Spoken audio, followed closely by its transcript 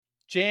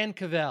Jan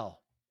Cavell.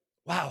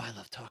 Wow, I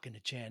love talking to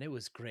Jan. It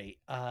was great.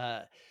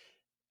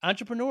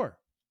 Entrepreneur,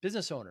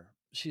 business owner.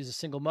 She's a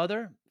single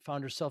mother,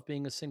 found herself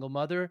being a single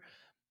mother,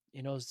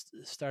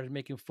 started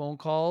making phone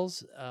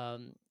calls,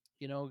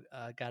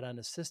 got on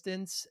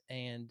assistance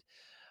and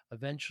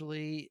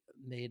eventually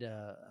made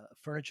a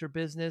furniture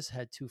business,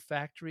 had two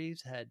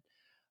factories, had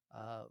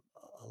uh,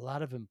 a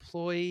lot of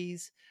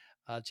employees.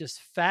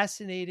 Just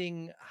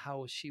fascinating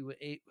how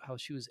how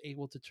she was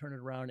able to turn it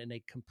around in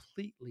a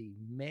completely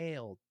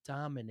male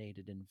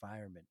dominated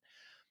environment.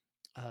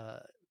 Uh,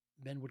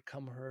 Men would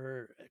come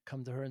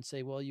to her and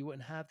say, "Well, you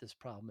wouldn't have this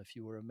problem if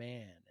you were a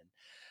man."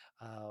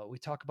 And we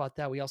talk about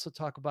that. We also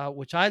talk about,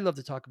 which I love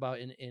to talk about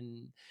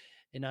in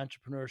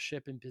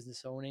entrepreneurship and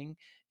business owning,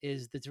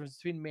 is the difference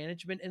between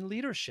management and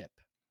leadership,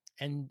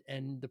 and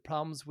the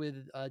problems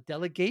with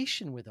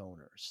delegation with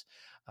owners.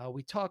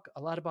 We talk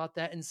a lot about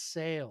that in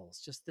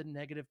sales, just the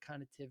negative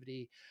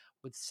connectivity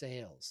with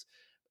sales.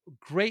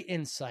 Great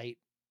insight.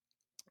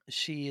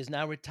 She is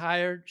now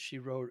retired. She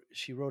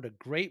wrote a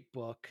great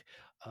book,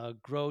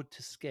 Grow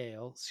to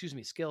Scale. Excuse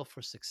me, Scale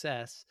for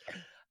Success,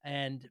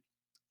 and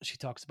she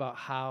talks about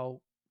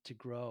how to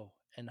grow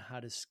and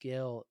how to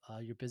scale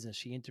your business.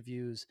 She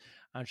interviews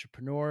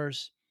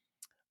entrepreneurs.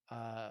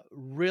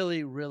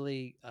 Really,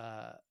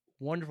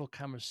 wonderful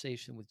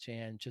conversation with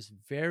Jan. Just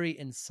very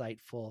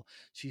insightful.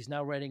 She's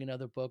now writing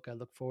another book. I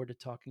look forward to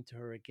talking to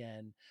her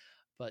again.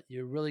 But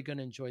you're really going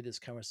to enjoy this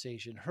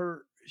conversation.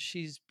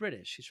 She's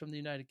British. She's from the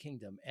United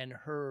Kingdom, and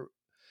her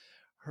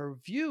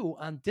view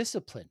on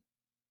discipline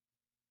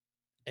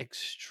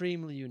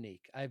extremely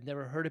unique. I've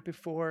never heard it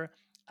before.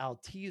 I'll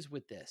tease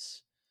with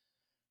this.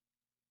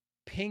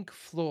 Pink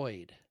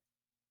Floyd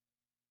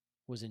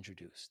was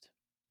introduced.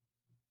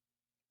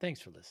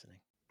 Thanks for listening.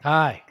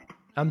 Hi,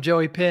 I'm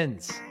Joey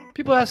Pins.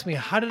 People ask me,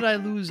 how did I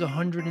lose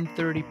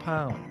 130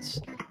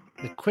 pounds?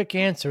 The quick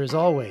answer is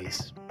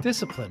always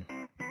discipline.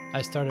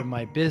 I started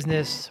my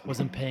business,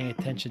 wasn't paying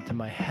attention to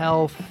my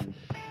health,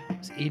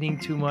 was eating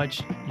too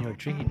much,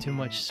 drinking too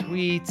much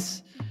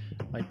sweets.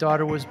 My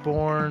daughter was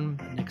born.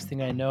 Next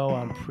thing I know,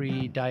 I'm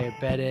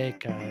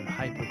pre-diabetic, I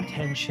have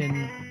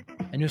hypertension.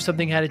 I knew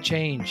something had to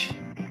change.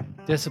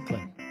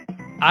 Discipline.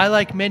 I,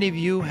 like many of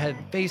you, have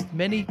faced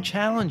many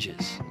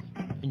challenges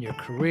in your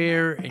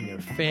career, in your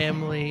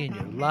family, in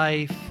your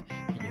life,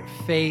 in your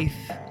faith.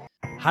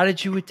 How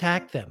did you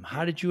attack them?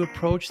 How did you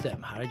approach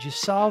them? How did you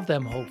solve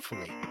them,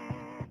 hopefully?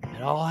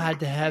 It all had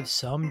to have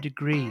some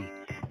degree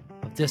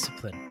of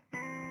discipline.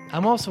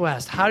 I'm also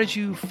asked, how did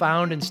you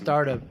found and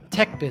start a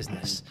tech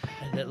business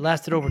that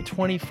lasted over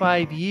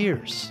 25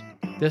 years?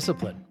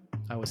 Discipline.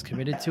 I was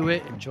committed to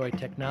it, enjoyed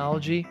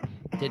technology,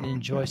 didn't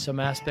enjoy some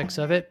aspects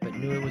of it, but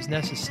knew it was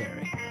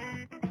necessary.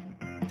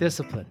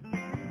 Discipline.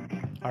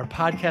 Our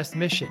podcast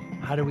mission,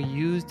 how do we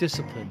use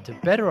discipline to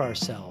better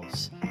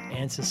ourselves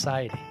and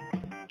society?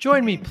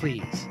 Join me,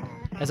 please,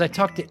 as I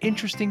talk to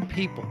interesting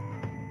people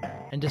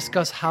and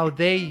discuss how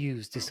they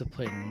use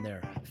discipline in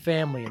their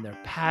family and their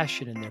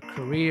passion and their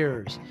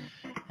careers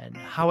and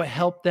how it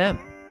helped them.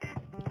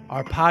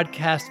 Our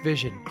podcast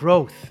vision,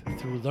 growth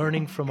through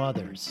learning from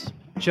others.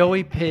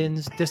 Joey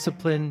Pins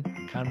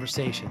Discipline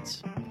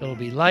Conversations. It'll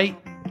be light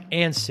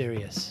and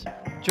serious.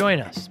 Join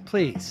us,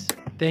 please.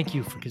 Thank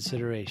you for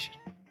consideration.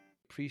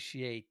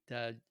 Appreciate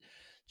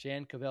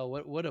Jan Cavell.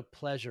 What a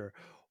pleasure.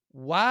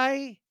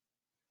 Why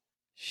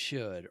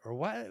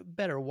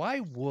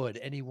would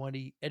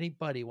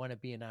anybody want to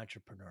be an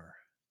entrepreneur?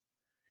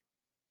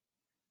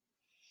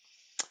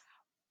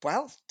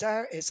 Well,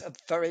 there is a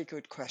very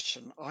good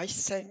question. I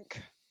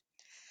think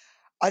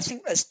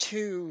there's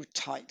two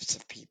types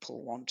of people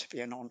who want to be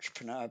an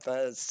entrepreneur.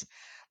 There's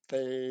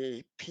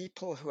the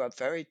people who are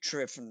very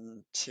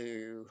driven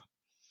to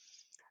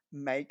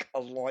make a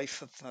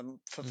life of them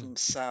for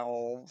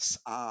themselves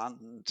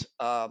and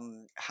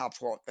have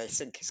what they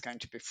think is going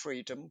to be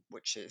freedom,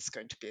 which is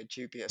going to be a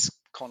dubious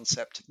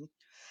concept to them.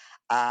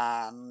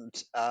 And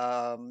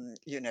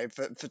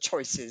the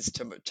choices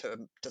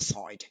to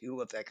decide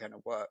who are they going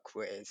to work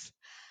with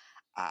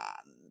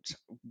and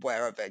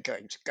where are they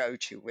going to go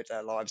to with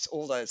their lives,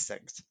 all those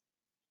things.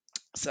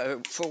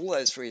 So for all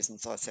those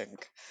reasons, I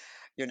think,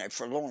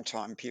 for a long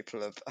time,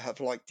 people have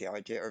liked the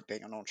idea of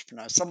being an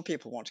entrepreneur. Some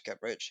people want to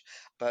get rich,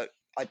 but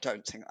I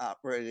don't think that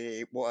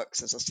really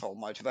works as a sole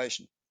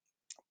motivation.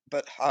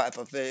 But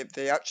however,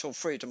 the actual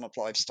freedom of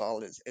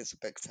lifestyle is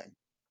a big thing.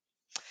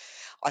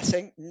 I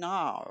think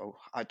now,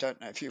 I don't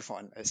know if you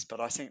find this,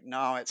 but I think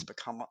now it's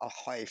become a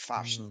high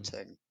fashion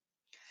thing.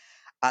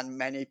 And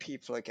many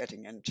people are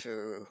getting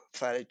into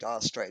fairly dire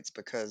straits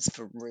because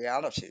the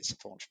realities of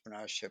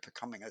entrepreneurship are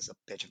coming as a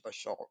bit of a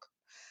shock.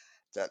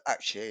 That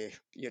actually,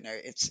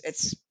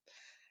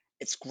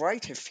 it's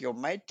great if you're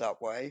made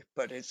that way,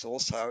 but it's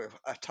also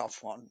a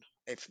tough one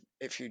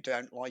if you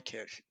don't like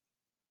it.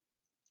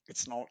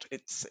 It's not.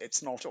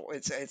 It's not.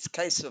 It's a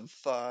case of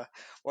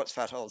what's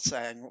that old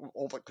saying?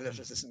 All that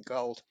glitters isn't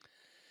gold.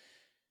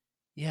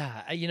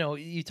 Yeah,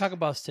 you talk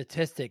about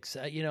statistics.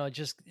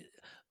 Just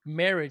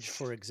marriage,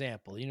 for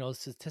example.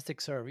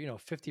 Statistics are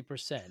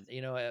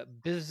 50%.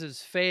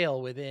 Businesses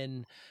fail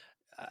within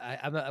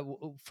I'm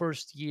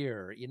first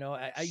year. You know,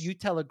 you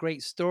tell a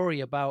great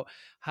story about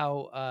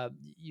how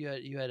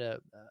you had a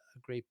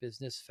great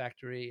business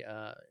factory,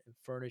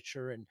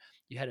 furniture, and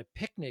you had a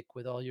picnic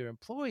with all your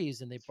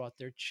employees, and they brought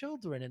their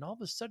children, and all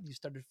of a sudden you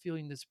started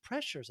feeling this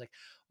pressure. It's like,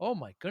 oh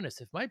my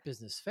goodness, if my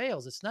business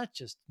fails, it's not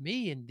just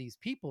me and these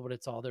people, but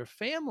it's all their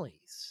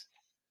families.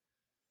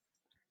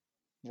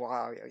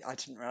 Wow, I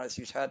didn't realize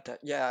you'd had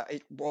that. Yeah,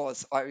 it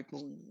was. I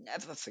will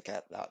never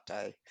forget that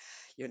day.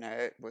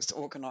 It was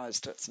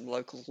organized at some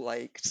local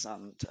lakes,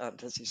 and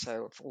as you say,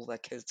 all their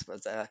kids were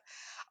there.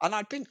 And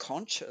I'd been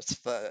conscious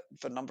that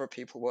the number of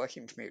people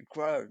working for me had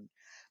grown.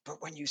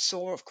 But when you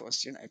saw, of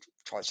course,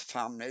 twice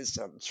families,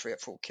 3 or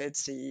 4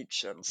 kids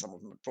each, and some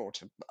of them had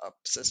brought a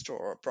sister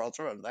or a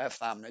brother and their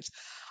families,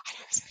 and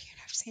I was like,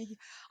 see,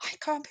 I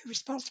can't be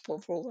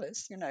responsible for all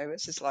this.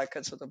 This is like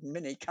a sort of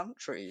mini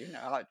country.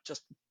 I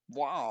just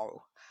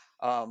wow.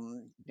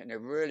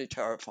 Really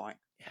terrifying.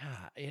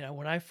 Yeah,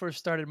 when I first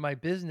started my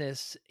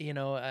business,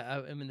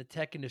 I'm in the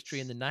tech industry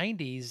in the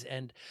 '90s,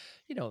 and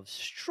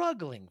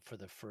struggling for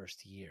the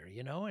first year,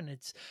 and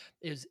it's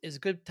a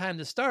good time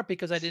to start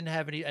because I didn't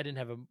have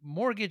a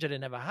mortgage, I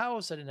didn't have a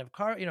house, I didn't have a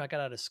car, I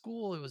got out of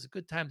school. It was a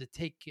good time to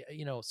take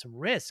some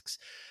risks.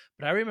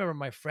 But I remember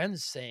my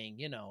friends saying,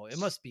 it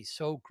must be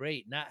so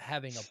great not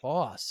having a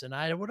boss, and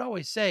I would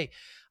always say,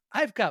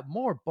 I've got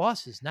more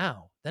bosses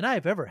now than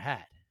I've ever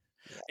had.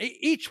 Yeah.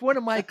 Each one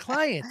of my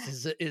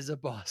clients is a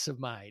boss of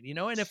mine,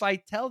 and if I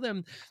tell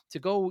them to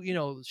go,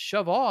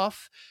 shove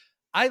off,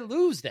 I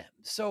lose them.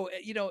 So,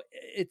 Yeah.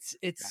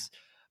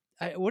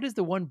 what is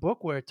the one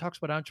book where it talks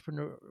about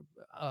entrepreneur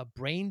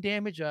brain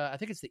damage? I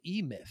think it's the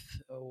E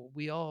Myth.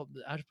 We all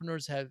the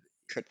entrepreneurs have,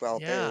 Could well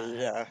yeah, be. have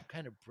Yeah.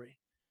 kind of brain.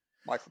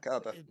 Michael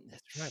Gerber.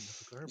 That's right,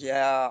 Michael Gerber.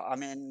 Yeah, I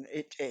mean,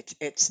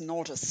 it's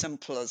not as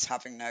simple as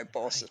having no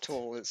boss at Right.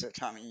 all, is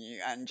it? I mean,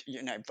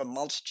 the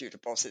multitude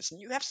of bosses, and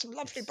you have some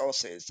lovely Yes.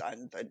 bosses,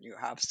 and then you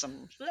have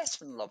some less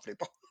than lovely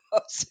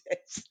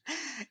bosses,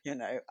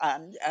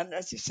 and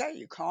as you say,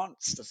 you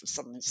can't sort of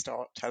suddenly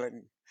start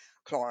telling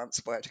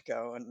clients where to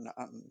go,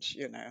 and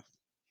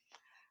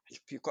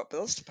you've got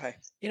bills to pay.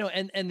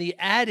 And the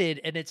added,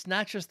 and it's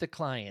not just the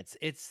clients,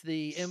 it's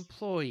the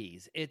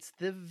employees, it's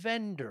the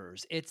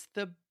vendors, it's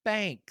the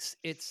banks,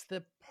 it's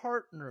the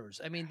partners.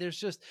 I mean, there's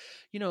just,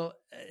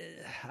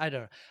 I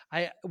don't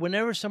know.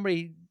 Whenever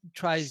somebody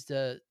tries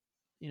to,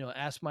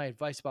 ask my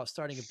advice about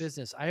starting a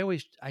business,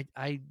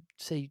 I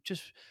say,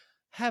 just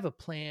have a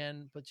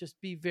plan, but just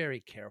be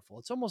very careful.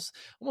 It's almost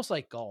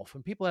like golf.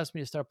 When people ask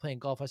me to start playing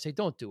golf, I say,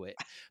 don't do it,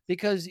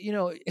 because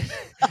you'll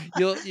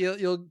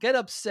get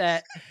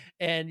upset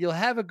and you'll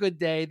have a good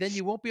day. Then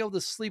you won't be able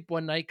to sleep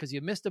one night because you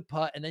missed a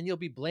putt, and then you'll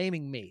be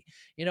blaming me.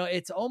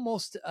 It's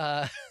almost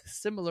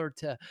similar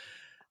to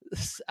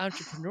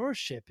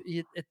entrepreneurship.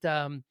 It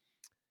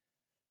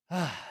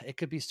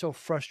could be so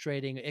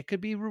frustrating. It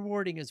could be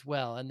rewarding as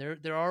well, and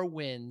there are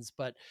wins.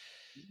 But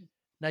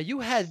now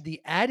you had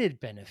the added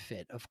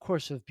benefit, of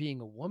course, of being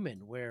a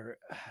woman, where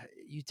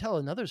you tell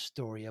another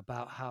story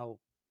about how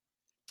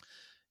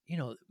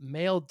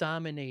male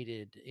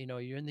dominated.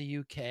 You're in the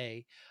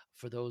UK.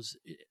 For those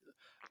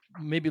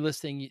maybe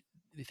listening,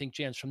 you think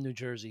Jan's from New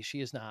Jersey. She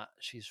is not.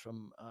 She's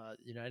from the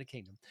United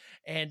Kingdom.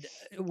 And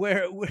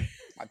where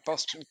My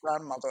Boston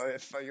grandmother,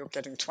 if you're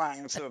getting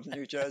twangs of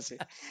New Jersey.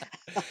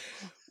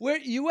 where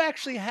you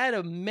actually had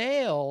a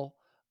male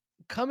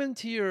come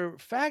into your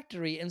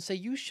factory and say,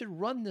 you should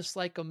run this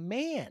like a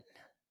man.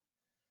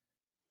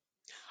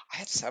 I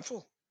had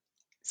several,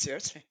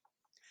 seriously.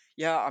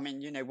 Yeah, I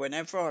mean,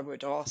 whenever I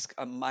would ask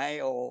a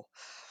male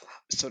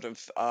sort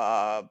of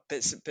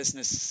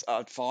business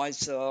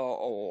advisor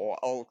or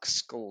old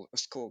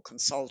school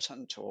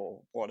consultant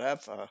or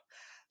whatever,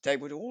 they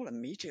would all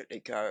immediately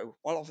go,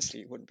 well,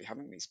 obviously you wouldn't be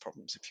having these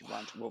problems if you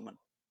weren't a Wow. woman.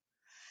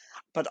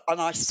 And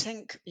I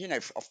think,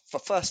 for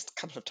first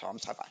couple of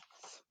times I've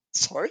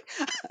sorry,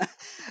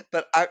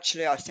 but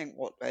actually I think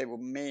what they were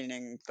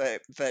meaning,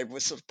 they were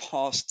sort of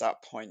past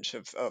that point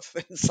of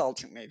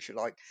insulting me, if you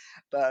like,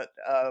 but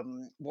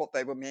what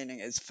they were meaning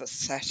is the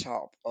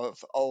setup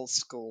of old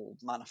school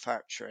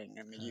manufacturing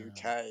in the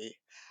UK,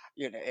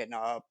 in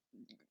a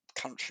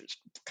country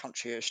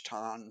countryish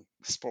town,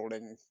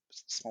 sprawling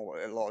small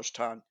large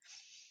town,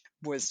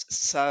 was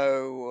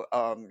so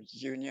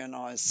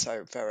unionized,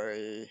 so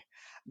very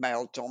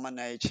male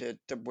dominated.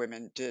 The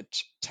women did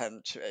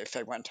tend to, if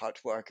they went out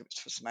to work, it was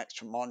for some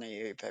extra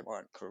money. They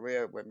weren't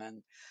career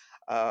women,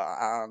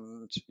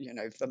 and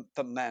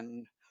the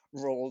men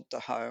ruled the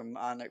home,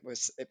 and it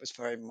was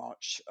very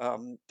much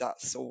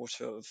that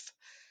sort of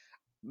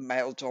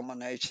male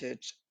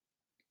dominated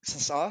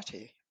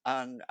society.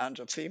 And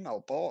a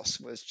female boss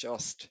was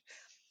just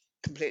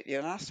completely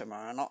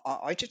anathema, and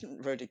I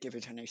didn't really give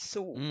it any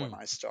thought when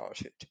Mm. I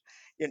started.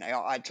 I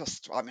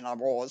mean, I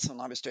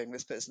was doing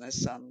this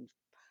business and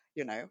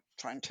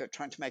trying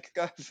to make a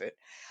go of it,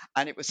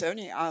 and it was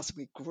only as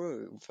we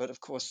grew that, of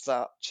course,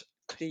 that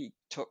clique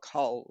took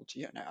hold,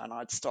 and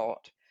I'd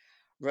start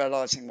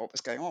realizing what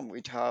was going on.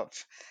 We'd have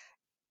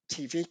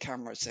TV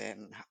cameras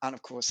in, and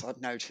of course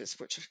I'd noticed,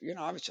 which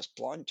I was just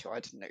blind to. I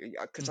didn't know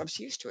because I Mm. was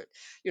used to it.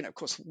 Of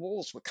course, the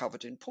walls were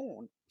covered in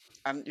porn,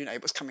 and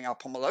it was coming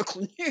up on the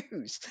local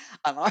news,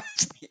 and I was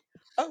thinking,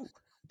 oh,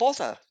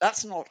 bother,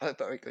 that's not a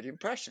very good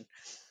impression.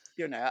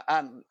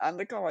 And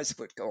the guys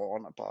would go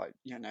on about,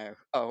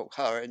 oh,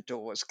 her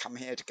indoors, come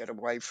here to get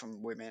away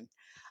from women,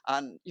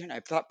 and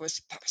that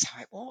was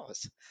how it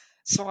was.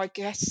 So I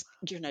guess,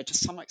 to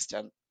some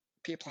extent,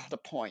 people had a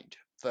point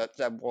that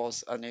there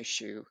was an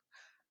issue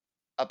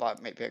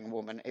about me being a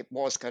woman. It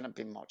was going to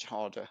be much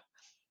harder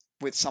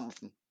with some of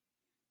them.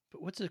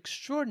 But what's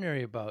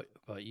extraordinary about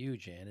you,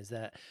 Jan, is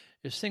that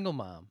you're a single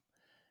mom.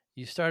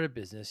 You start a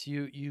business.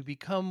 You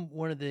become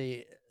one of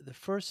the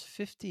first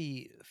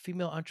 50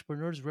 female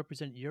entrepreneurs to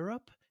represent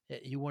Europe.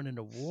 You won an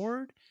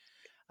award.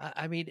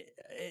 I mean,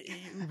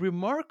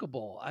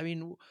 remarkable. I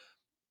mean,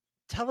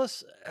 tell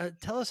us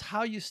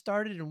how you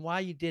started and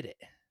why you did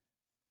it.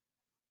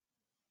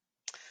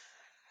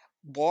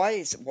 Why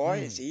is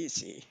Mm.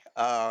 easy,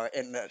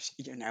 in that,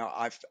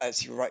 I've,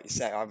 as you rightly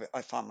say,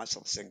 I found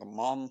myself a single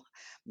mom,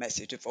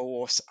 messy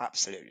divorce,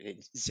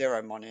 absolutely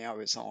zero money. I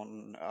was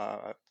on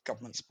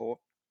government support,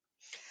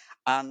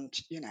 and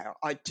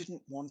I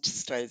didn't want to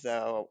stay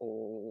there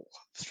all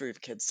through the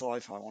kids'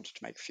 life. I wanted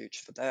to make a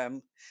future for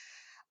them,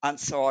 and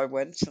so I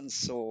went and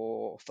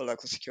saw the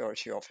local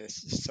security office,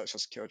 social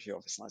security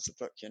office, and I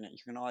said, look, you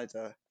can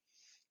either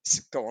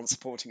go on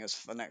supporting us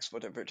for the next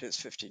whatever it is,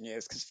 15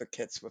 years, because the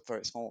kids were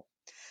very small,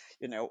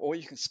 or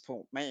you can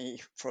support me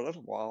for a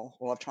little while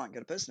I'll try and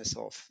get a business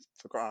off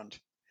the ground.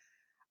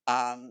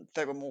 And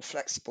they were more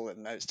flexible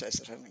in those days.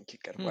 I don't think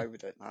you'd get Hmm. away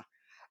with it now.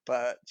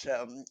 But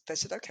they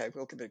said, okay,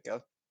 we'll give it a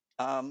go.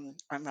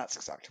 And that's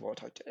exactly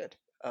what I did.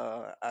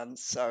 And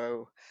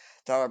so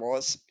there I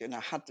was,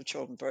 had the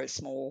children very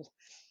small.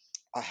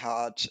 I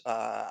had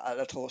a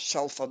little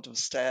shelf under the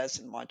stairs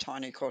in my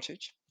tiny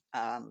cottage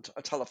and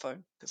a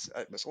telephone, because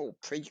it was all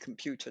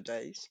pre-computer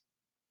days.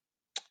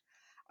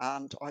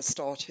 And I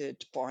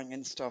started buying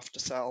in stuff to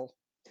sell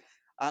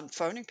and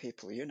phoning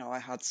people. I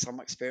had some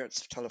experience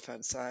of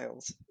telephone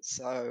sales,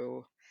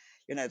 so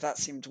that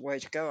seemed a way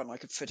to go, and I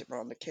could fit it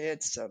around the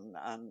kids, and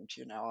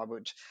I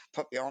would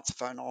put the answer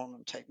phone on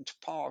and take them to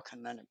park,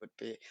 and then it would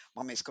be,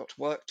 "Mummy's got to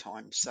work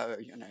time, so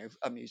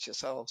amuse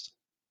yourselves,"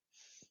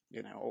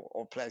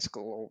 or play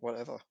school or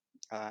whatever,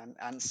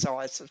 and so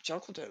I sort of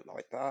juggled it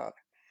like that.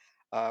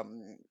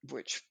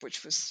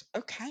 Which was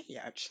okay,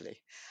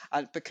 actually,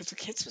 and because the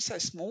kids were so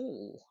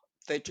small,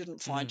 they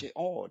didn't find Mm. it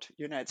odd.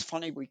 It's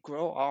funny, we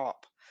grow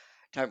up,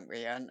 don't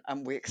we?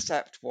 And we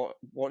accept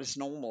what is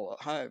normal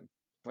at home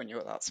when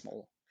you're that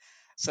small.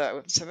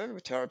 So they were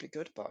terribly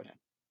good about it.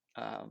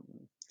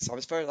 Um, so I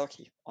was very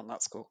lucky on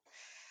that score.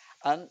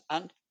 And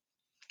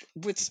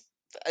with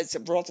it's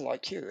rather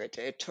like you,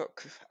 it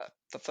took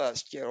the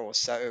first year or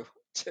so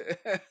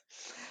to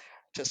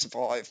to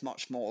survive,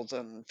 much more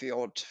than the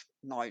odd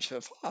night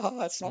of,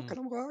 it's not Mm.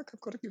 going to work,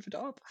 I've got to give it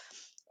up.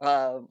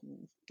 Um,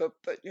 but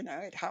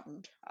it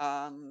happened,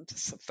 and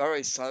so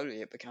very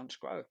slowly it began to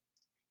grow,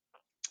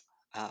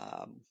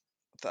 um,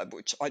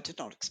 which I did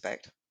not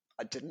expect.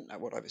 I didn't know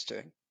what I was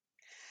doing.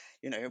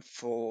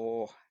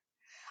 For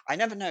I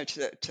never know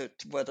to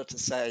whether to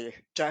say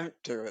don't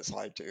do as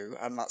I do,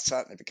 and that's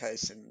certainly the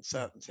case in Mm.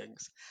 certain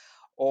things,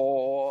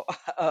 or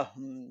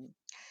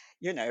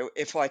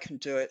if I can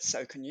do it,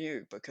 so can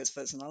you, because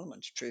there's an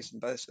element of truth in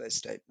both those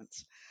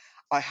statements.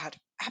 I had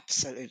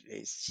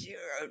absolutely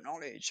zero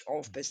knowledge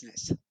of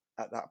business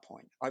at that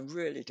point. I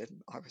really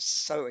didn't. I was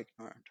so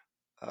ignorant.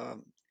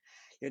 Um,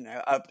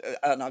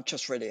 and I've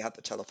just really had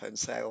the telephone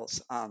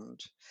sales and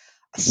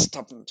a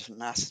stubborn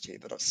tenacity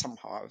that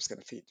somehow I was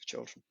going to feed the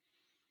children.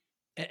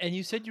 And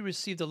you said you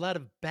received a lot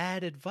of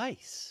bad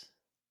advice.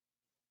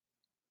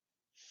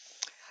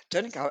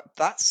 Don't think at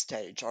that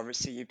stage I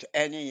received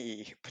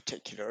any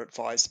particular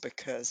advice,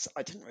 because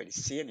I didn't really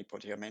see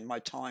anybody. I mean, my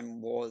time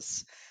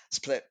was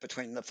split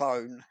between the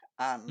phone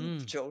and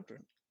the Mm.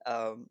 children.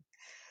 Um,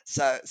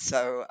 so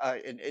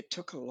it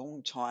took a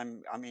long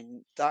time. I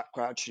mean, that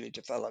gradually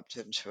developed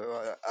into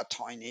a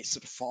tiny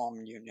sort of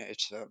farm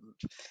unit, and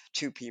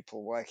two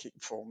people working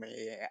for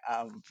me,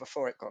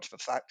 before it got to the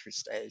factory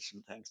stage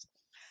and things.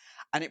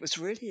 And it was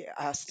really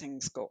as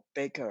things got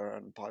bigger,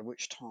 and by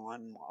which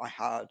time I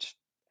had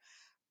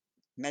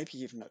maybe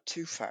even at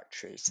two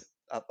factories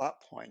at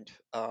that point.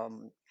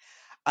 And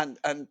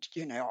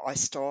I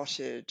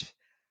started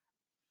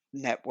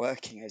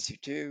networking, as you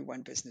do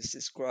when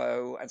businesses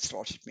grow, and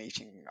started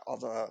meeting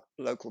other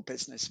local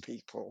business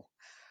people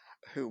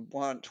who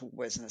weren't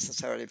always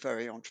necessarily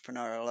very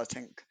entrepreneurial. I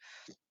think,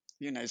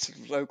 sort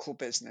of local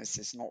business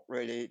is not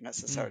really Mm.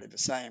 necessarily the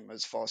same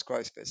as fast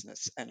growth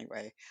business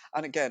anyway.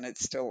 And again,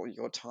 it's still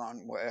your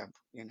time where,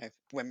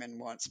 women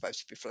weren't supposed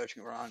to be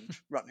floating around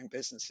running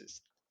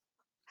businesses.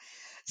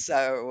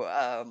 So,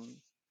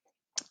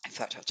 in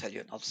fact, I'll tell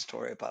you another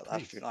story about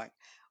that if you Please. like,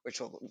 which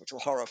will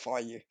horrify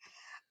you.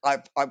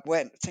 I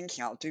went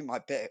thinking I'll do my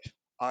bit.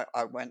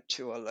 I went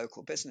to a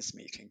local business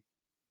meeting,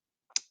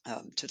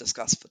 to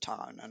discuss the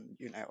town.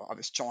 And, I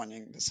was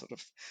joining the sort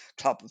of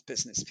club of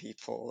business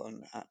people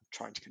and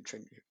trying to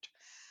contribute.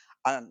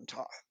 And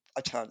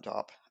I turned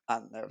up,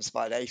 and there was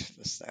about 8 of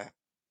us there,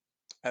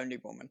 only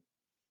woman,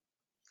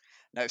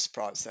 no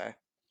surprise there.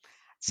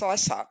 So I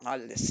sat and I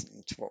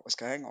listened to what was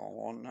going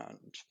on,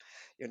 and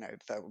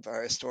there were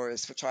various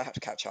stories which I had to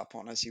catch up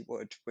on, as you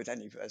would with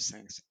any of those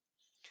things.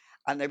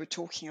 And they were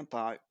talking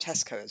about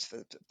Tesco's,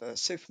 the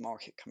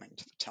supermarket, coming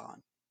to the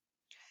town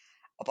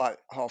about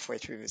halfway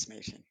through this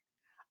meeting.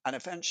 And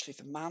eventually,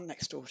 the man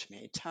next door to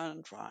me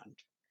turned round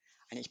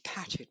and he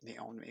patted me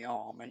on the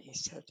arm and he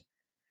said,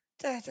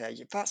 "There,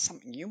 that's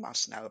something you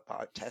must know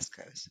about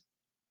Tesco's."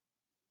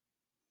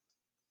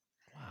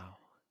 Wow.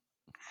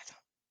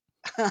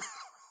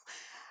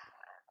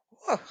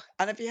 Whoa.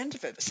 And at the end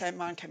of it, the same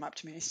man came up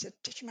to me and he said,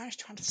 "Did you manage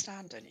to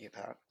understand any of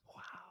that?"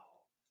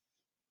 Wow.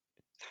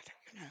 I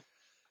don't know.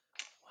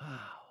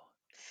 Wow.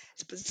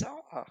 It's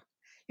bizarre.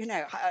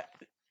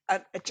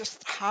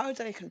 Just how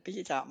they can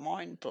be that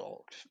mind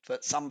blocked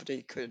that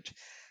somebody could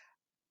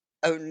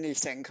only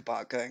think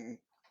about going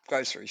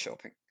grocery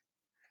shopping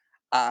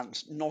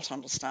and not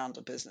understand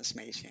a business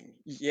meeting,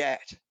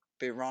 yet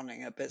be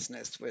running a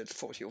business with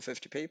 40 or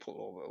 50 people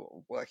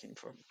or working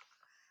for them.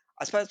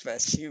 I suppose they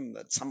assume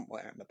that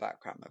somewhere in the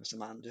background there was a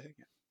man doing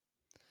it.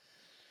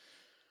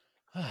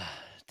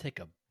 Take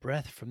a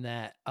breath from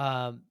that.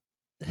 A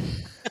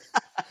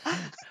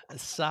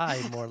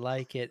sigh, more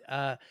like it.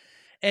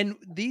 And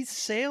these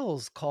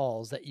sales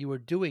calls that you were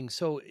doing,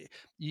 so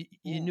you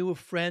Mm. knew a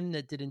friend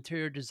that did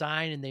interior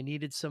design, and they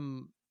needed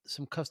some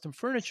custom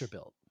furniture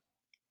built.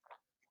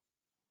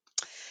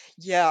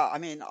 Yeah, I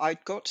mean, I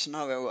got to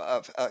know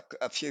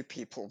a few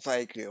people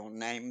vaguely, or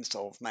names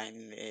of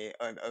mainly,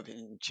 of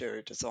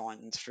interior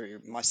design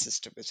through my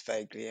sister was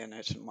vaguely in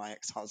it and my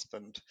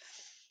ex-husband.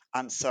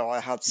 And so I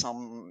had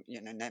some,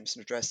 names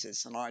and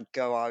addresses, and I'd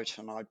go out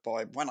and I'd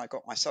buy, when I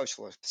got my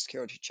social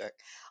security check,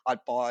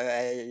 I'd buy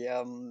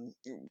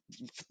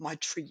my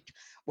treat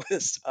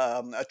was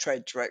a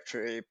trade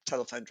directory,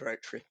 telephone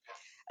directory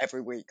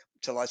every week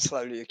till I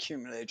slowly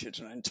accumulated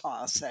an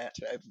entire set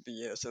over the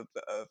years of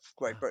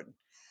Great Wow. Britain.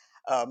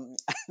 Um,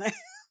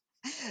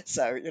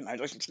 so,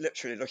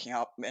 literally looking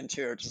up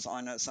interior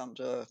designers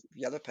under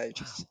Yellow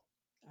Pages.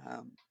 Wow.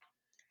 Um,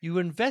 You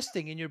were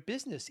investing in your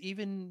business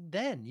even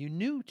then. You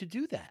knew to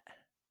do that.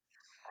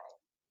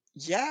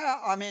 yeah,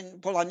 I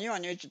mean, well, I knew I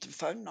needed the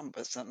phone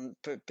numbers, and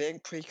being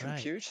Right.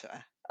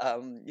 pre-computer,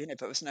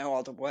 there was no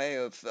other way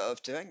of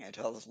doing it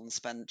other than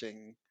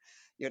spending,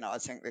 I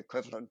think the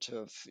equivalent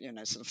of,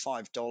 sort of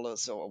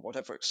 $5 or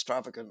whatever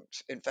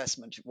extravagant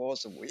investment it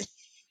was a week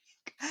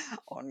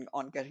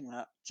on getting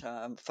that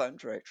phone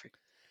directory.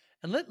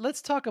 And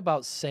let's talk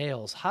about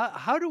sales.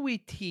 How do we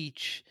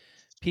teach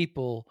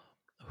people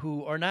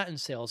who are not in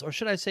sales, or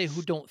should I say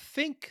who don't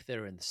think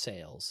they're in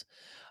sales,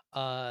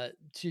 uh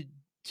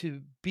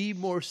to be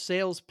more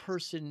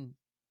salesperson,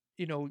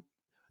 you know,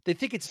 they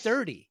think it's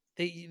dirty.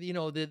 They, They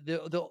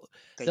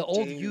the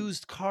old do.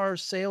 used car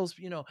sales,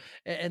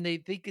 and they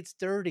think it's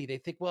dirty. They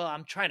think, well,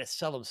 I'm trying to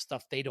sell them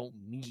stuff they don't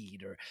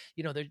need, or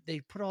they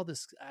put all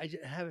this.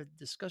 Have a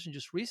discussion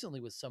just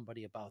recently with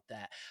somebody about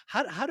that.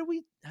 How do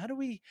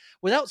we,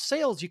 without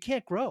sales you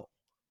can't grow.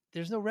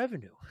 There's no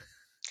revenue.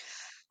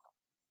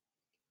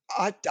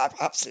 I'm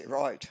absolutely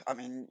right. I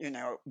mean,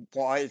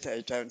 why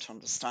they don't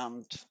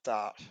understand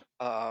that,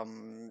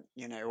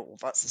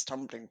 that's a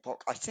stumbling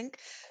block. I think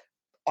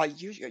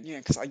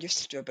because I used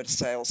to do a bit of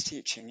sales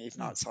teaching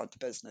even Hmm. outside the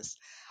business,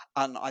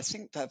 and I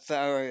think there are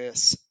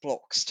various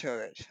blocks to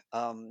it.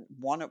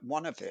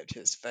 One of it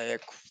is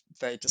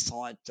they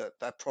decide that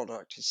their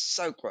product is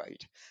so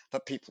great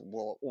that people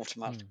will Hmm.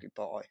 automatically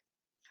buy,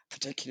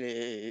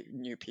 particularly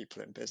new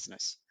people in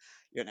business.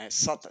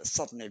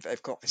 Suddenly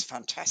they've got this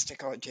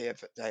fantastic idea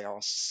that they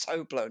are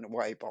so blown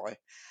away by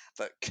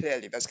that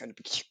clearly there's going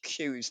to be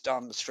queues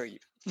down the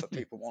street for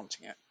people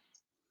wanting it.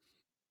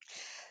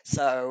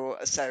 So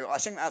I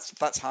think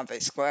that's how they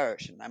square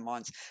it in their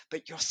minds.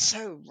 But you're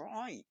so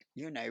right.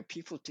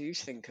 People do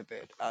think of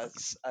it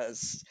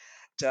as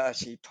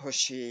dirty,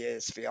 pushy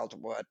is the other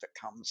word that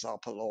comes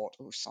up a lot.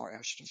 Oh, sorry,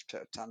 I should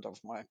have turned off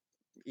my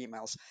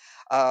emails.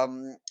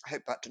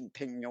 Hope that didn't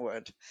ping your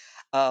word.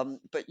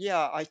 But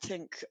yeah, I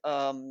think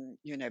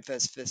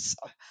there's this.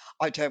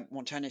 I don't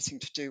want anything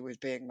to do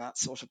with being that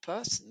sort of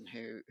person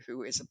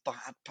who is a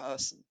bad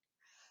person.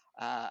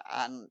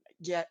 And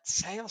yet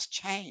sales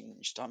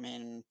changed. I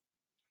mean,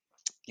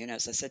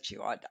 as I said to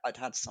you, I'd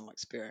had some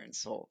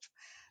experience of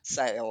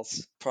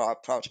sales prior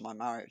to my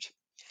marriage,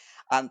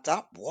 and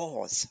that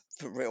was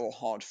the real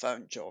hard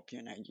phone job.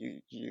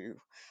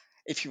 You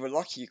if you were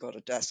lucky, you got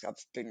a desk.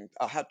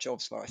 I had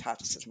jobs where I had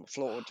to sit on the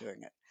floor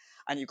doing it,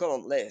 and you got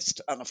a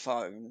list and a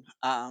phone,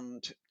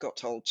 and got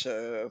told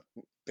to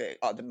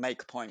either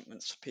make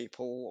appointments for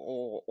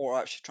people or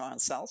actually try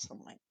and sell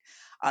something.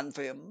 And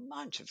the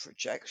amount of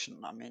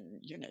rejection, I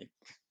mean,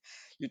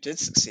 you did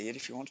succeed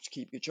if you wanted to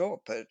keep your job,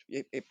 but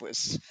it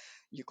was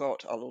you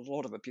got a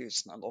lot of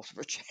abuse and a lot of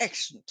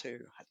rejection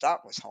too.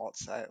 That was hard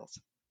sales.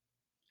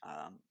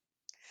 Um,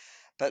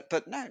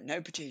 But no,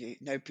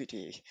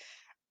 nobody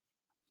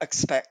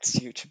expects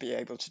you to be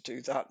able to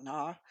do that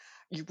now.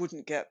 You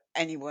wouldn't get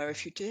anywhere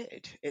if you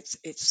did.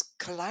 It's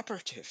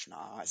collaborative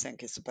now, I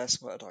think is the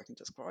best word I can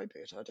describe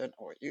it. I don't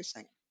know what you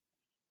think.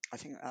 I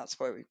think that's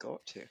where we've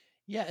got to.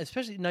 Yeah,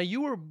 especially now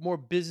you were more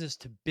business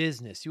to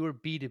business. You were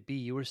B2B,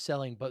 you were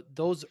selling, but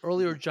those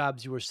earlier Mhm.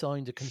 jobs you were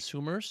selling to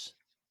consumers,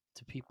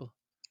 to people.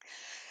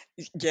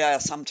 Yeah,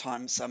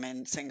 sometimes. I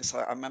mean, things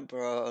like I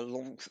remember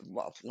long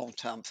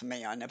term for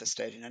me. I never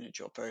stayed in any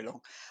job very long,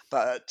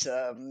 but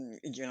I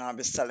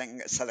was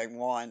selling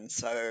wine,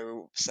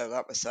 so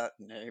that was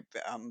certainly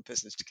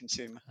business to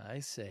consumer.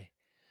 I see.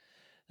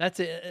 That's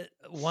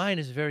wine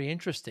is very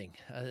interesting.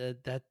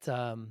 That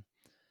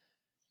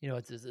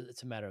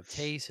it's a matter of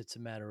taste. It's a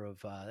matter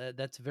of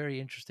that's a very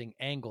interesting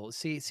angle.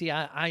 See,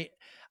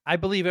 I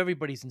believe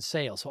everybody's in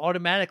sales, so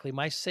automatically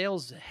my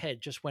sales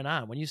head just went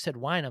on. When you said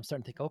wine, I'm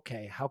starting to think,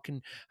 okay, how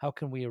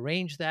can we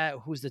arrange that?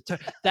 Who's the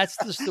that's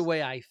just the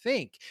way I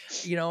think,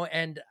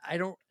 and I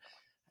don't,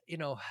 you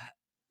know,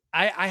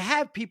 I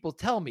have people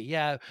tell me,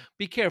 yeah,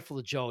 be careful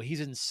of Joe. He's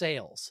in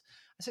sales.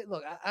 I say,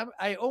 look,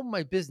 I own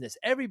my business.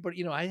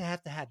 Everybody, I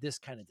have to have this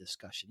kind of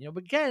discussion,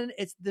 but again,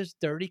 there's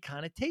dirty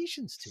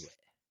connotations to it.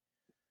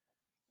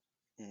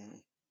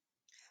 Mm.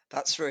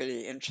 That's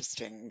really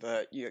interesting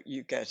that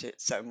you get it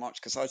so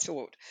much because I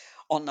thought,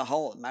 on the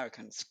whole,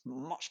 Americans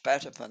much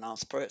better than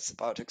us Brits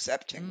about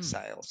accepting Mm.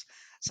 sales.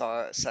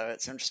 So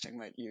it's interesting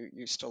that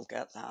you still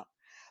get that.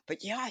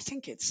 But yeah, I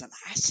think it's an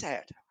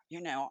asset.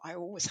 I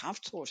always have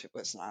thought it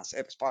was an asset.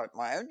 It was about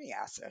my only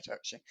asset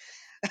actually.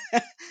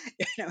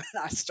 When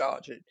I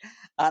started,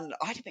 and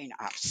I'd have been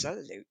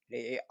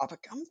absolutely up a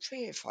gum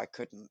tree if I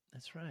couldn't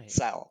That's right.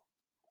 sell.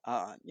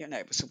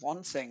 It was the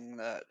one thing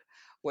that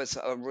was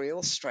a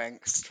real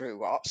strength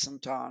through ups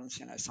and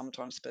downs.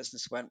 Sometimes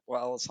business went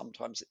well,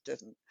 sometimes it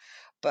didn't,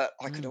 but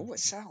I could Mm.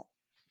 always sell.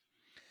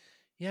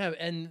 Yeah,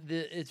 and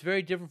it's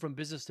very different from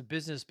business to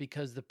business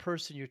because the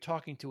person you're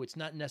talking to, it's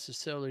not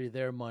necessarily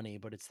their money,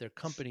 but it's their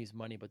company's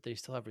money, but they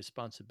still have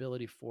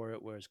responsibility for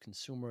it. Whereas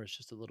consumer is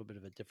just a little bit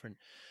of a different.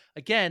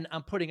 Again,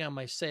 I'm putting on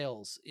my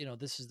sales.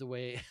 This is the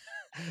way,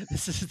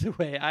 this is the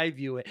way I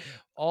view it.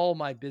 All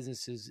my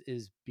business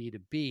is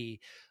B2B,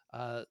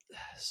 uh,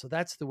 so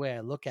that's the way I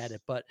look at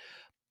it. But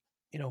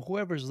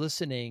whoever's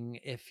listening,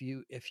 if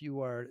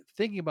you are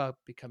thinking about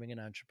becoming an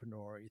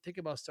entrepreneur, you think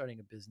about starting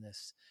a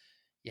business,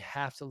 you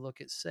have to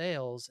look at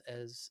sales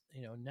as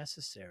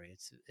necessary.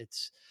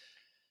 It's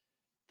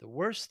the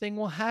worst thing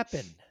will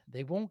happen.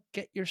 They won't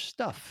get your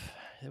stuff.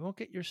 They won't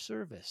get your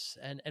service,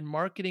 and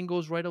marketing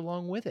goes right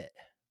along with it.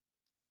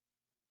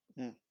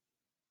 Mm,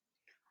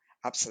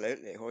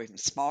 absolutely, or even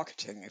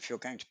marketing if you're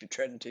going to be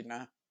trendy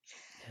now.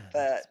 Yeah,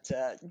 that's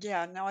But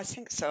yeah, no, I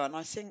think so, and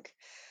I think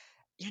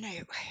you know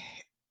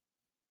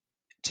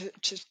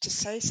to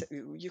say so,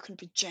 you can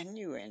be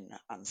genuine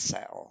and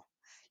sell.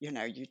 You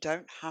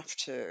don't have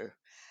to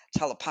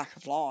tell a pack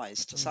of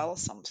lies to mm, sell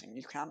something.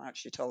 You can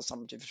actually tell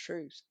somebody the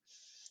truth.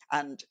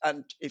 And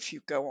if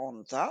you go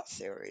on that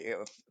theory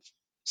of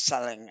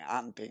selling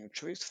and being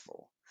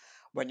truthful,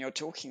 when you're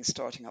talking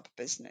starting up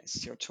a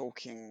business, you're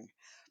talking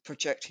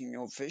projecting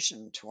your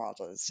vision to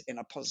others in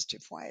a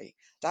positive way.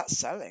 That's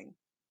selling,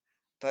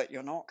 but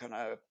you're not going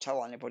to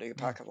tell anybody a mm.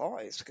 pack of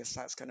lies because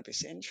that's going to be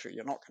seen through.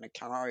 You're not going to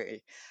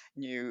carry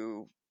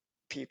new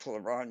people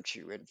around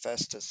you,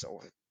 investors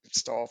or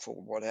staff or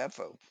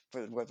whatever,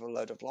 with a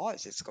load of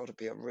lies. It's got to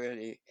be a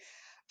really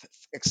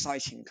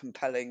exciting,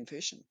 compelling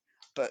vision.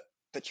 But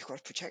you've got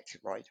to project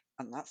it right,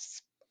 and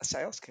that's a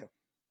sales skill.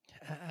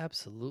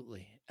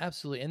 Absolutely,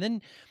 absolutely. And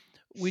then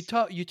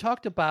you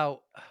talked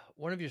about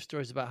one of your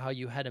stories about how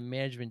you had a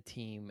management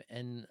team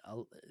and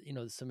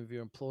some of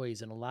your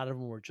employees, and a lot of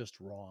them were just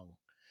wrong.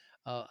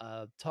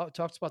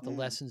 Talks about the Mm.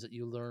 lessons that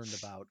you learned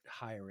about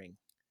hiring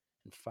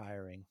and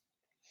firing.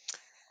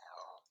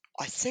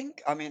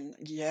 I mean,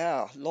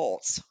 yeah,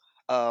 lots.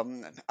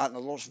 And a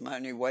lot of them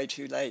only way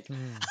too late.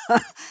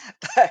 Mm.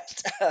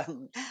 But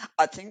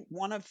I think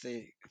one of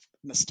the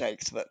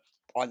mistakes that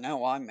I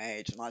know I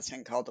made, and I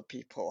think other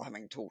people,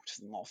 having talked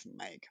to them, often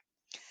make,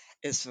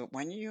 is that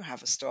when you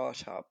have a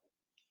startup,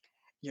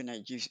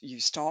 you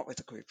start with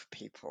a group of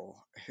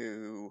people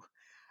who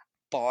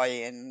buy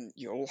in.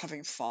 You're all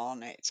having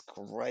fun. It's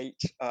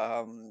great,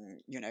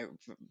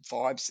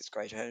 vibes. It's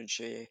great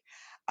energy,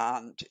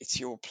 and it's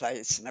your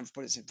place, and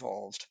everybody's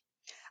involved.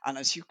 And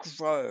as you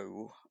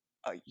grow,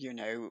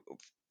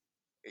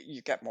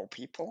 you get more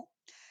people.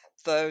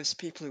 Those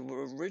people who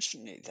were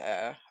originally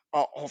there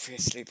are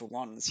obviously the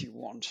ones you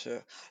want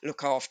to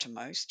look after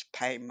most,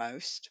 pay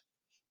most,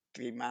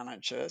 be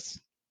managers,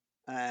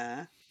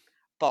 uh,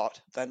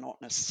 but they're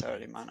not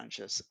necessarily Right.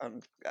 managers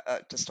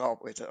to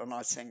start with. And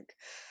I think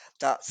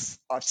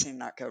I've seen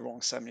that go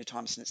wrong so many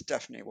times, and it's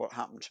definitely what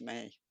happened to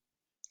me.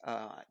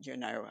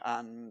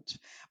 And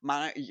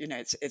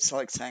it's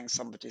like saying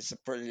somebody's a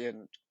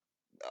brilliant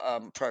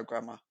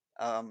programmer,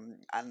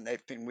 and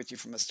they've been with you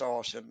from the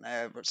start and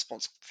they're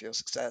responsible for your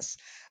success,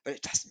 but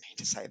it doesn't mean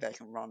to say they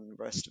can run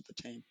the rest of the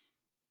team.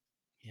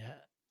 Yeah.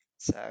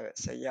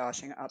 So yeah, I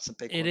think that's a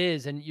big It one.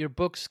 is, and your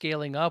book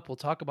Scaling Up, we'll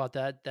talk about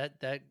that.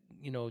 That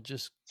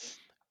just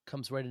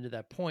comes right into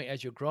that point.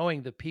 As you're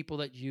growing, the people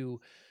that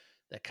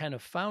kind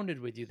of founded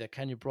with you, that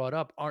kind of brought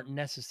up, aren't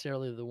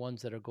necessarily the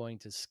ones that are going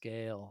to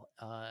scale.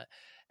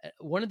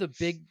 One of the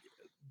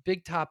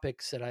big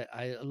topics that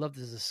I love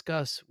to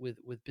discuss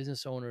with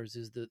business owners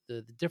is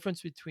the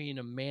difference between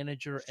a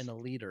manager and a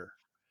leader.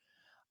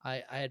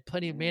 I had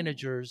plenty of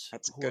managers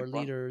That's a who good are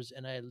one. leaders,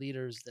 and I had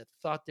leaders that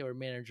thought they were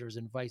managers,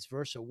 and vice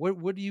versa.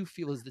 What do you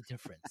feel is the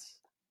difference?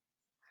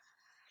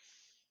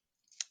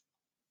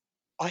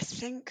 I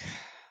think,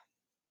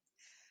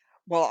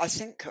 well,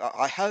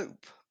 I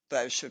hope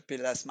there should be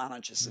less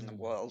managers in the Mm.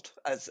 world,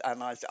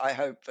 and I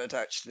hope that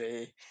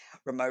actually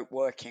remote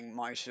working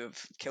might have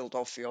killed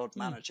off the odd Mm.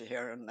 manager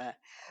here and there,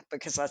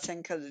 because I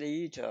think a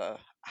leader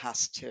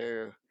has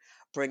to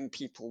bring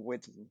people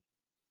with them,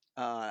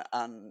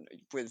 and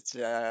with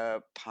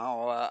their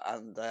power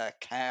and their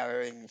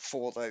caring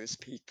for those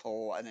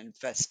people and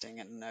investing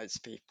in those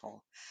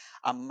people.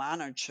 A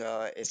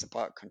manager is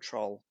about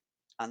control,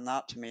 and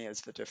that to me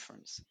is the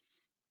difference.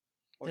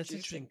 What That's do you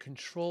interesting. think?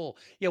 Control.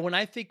 Yeah, when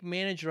I think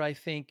manager, I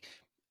think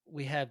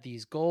we have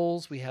these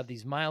goals, we have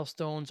these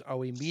milestones. Are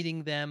we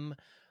meeting them?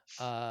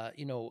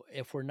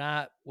 If we're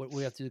not, what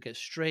we have to do, get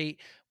straight.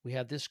 We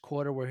have this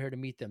quarter, we're here to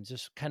meet them.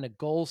 Just kind of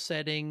goal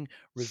setting,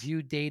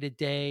 review day to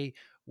day.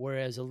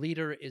 Whereas a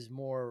leader is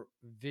more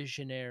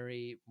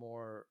visionary,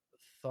 more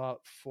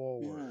thought Mm.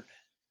 forward.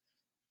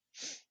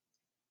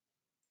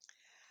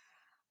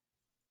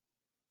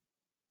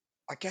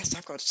 I guess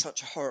I've got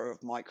such a horror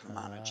of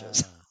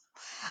micromanagers.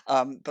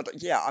 Ah,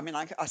 But yeah, I mean,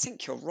 I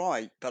think you're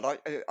right, but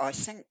I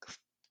think,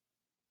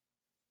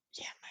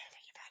 yeah,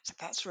 maybe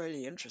that's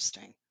really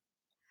interesting.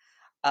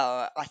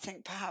 I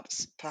think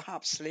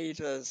perhaps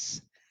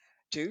leaders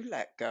do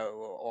let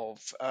go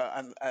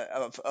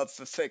of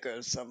the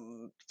figures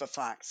and the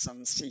facts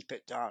and seep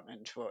it down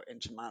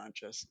into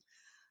managers.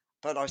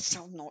 But I'm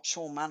still not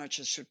sure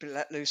managers should be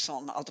let loose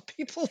on other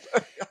people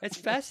very it's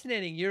often.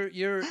 fascinating.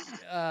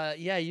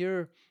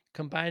 You're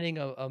combining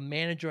a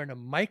manager and a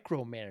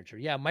micromanager.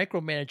 Yeah,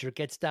 micromanager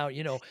gets down.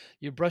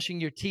 You're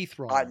brushing your teeth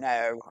wrong. I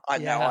know I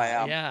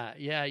Yeah, am.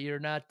 yeah. You're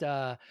not.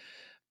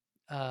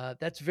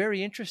 That's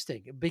very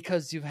interesting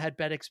because you've had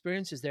bad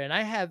experiences there, and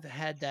I have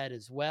had that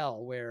as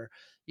well. Where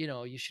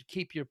you should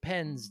keep your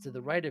pens to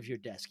the right of your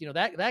desk.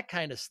 That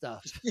kind of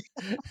stuff.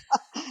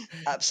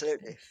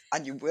 Absolutely.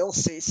 And you will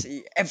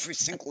CC every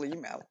single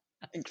email,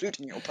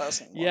 including your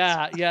personal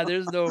ones. Yeah.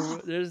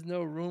 There's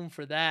no room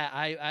for that.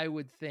 I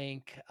would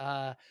think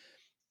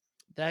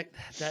that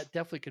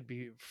definitely could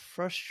be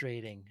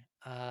frustrating.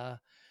 I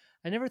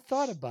never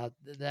thought about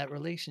that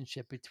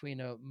relationship between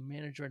a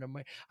manager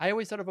and I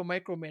always thought of a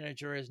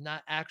micromanager as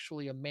not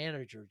actually a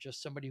manager,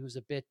 just somebody who's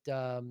a bit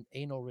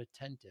anal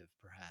retentive,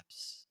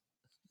 perhaps.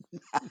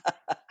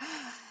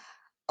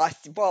 I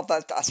think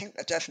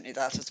they're definitely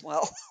that as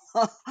well.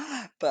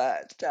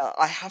 But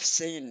I have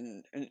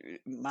seen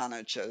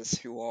managers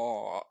who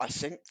are, I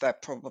think they're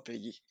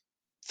probably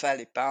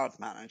fairly bad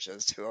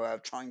managers who are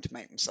trying to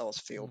make themselves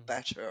feel Mm.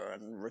 better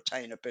and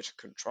retain a bit of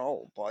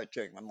control by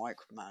doing the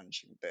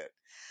micromanaging bit.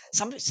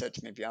 Somebody said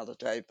to me the other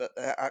day that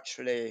they're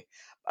actually,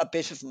 a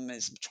bit of them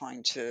is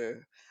trying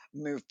to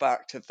move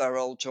back to their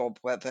old job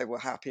where they were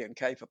happy and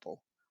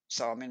capable.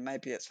 So, I mean,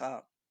 maybe it's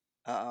that.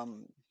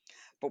 Um,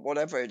 but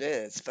whatever it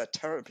is, they're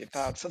terribly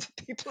bad for the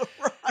people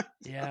around.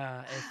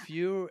 Yeah, if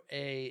you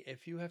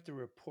have to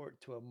report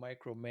to a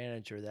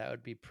micromanager, that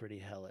would be pretty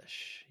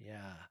hellish.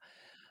 Yeah.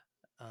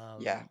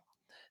 Yeah, Um,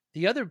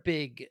 the other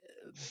big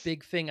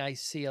thing I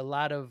see a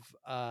lot of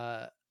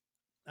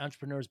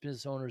entrepreneurs,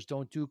 business owners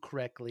don't do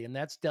correctly, and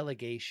that's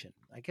delegation.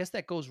 I guess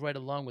that goes right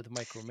along with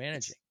micromanaging.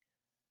 it's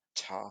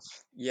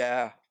tough.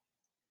 Yeah,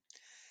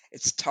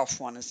 it's a tough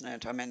one, isn't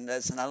it? I mean,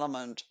 there's an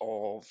element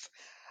of,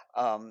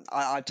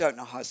 I don't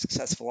know how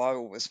successful I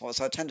always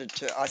was. I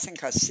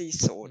think I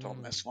seesawed on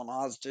Mm. this one.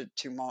 I either did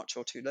too much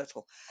or too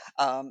little,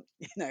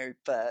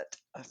 but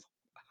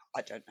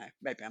I don't know.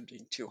 Maybe I'm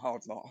being too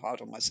hard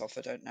on myself.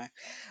 I don't know.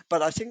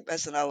 But I think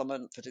there's an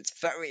element that it's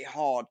very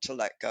hard to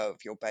let go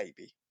of your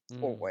baby,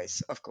 Mm.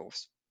 always, of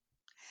course.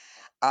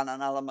 And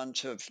an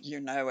element of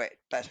you know it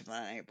better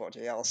than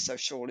anybody else, so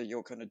surely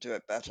you're going to do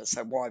it better.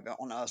 So why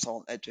on earth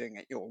aren't they doing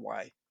it your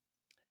way?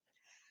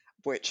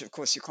 Which, of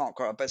course, you can't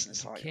grow a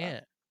business You like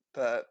that.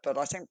 can't. But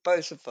I think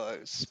both of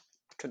those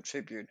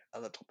contribute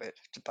a little bit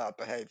to bad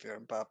behavior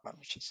and bad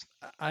managers.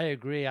 I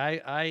agree.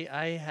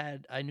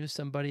 I knew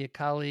somebody, a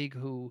colleague,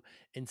 who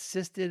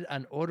insisted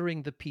on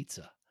ordering the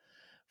pizza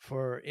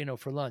for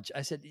lunch.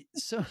 I said,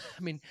 so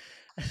I mean,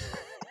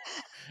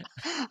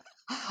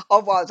 Oh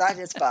wow, that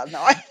is bad. No,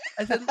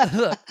 I said,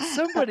 look,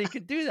 somebody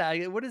could do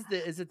that. What is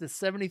it the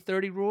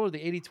 70-30 rule or the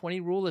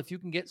 80-20 rule? If you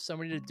can get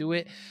somebody to do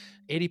it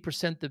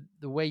 80%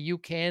 the way you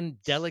can,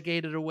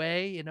 delegate it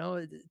away,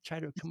 try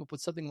to come up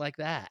with something like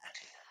that.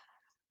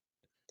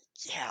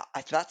 yeah,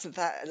 that's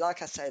that.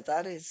 Like I say,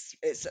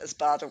 it's as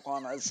bad a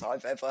one as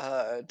I've ever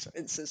heard.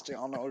 Insisting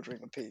on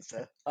ordering a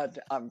pizza,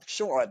 I'm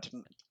sure I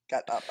didn't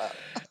get that bad.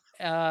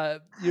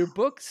 Your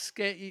book,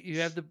 you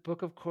have the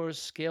book, of course,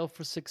 Scale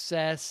for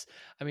Success.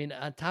 I mean,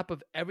 on top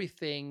of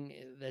everything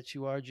that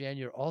you are, Jan,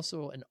 you're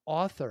also an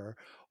author.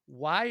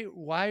 Why?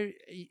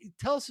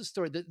 Tell us the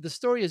story. The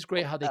story is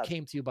great, how they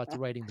came to you about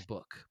writing the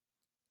book.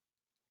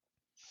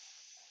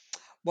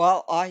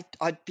 Well,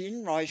 I'd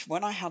been writing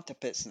when I had the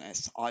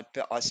business. I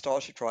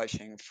started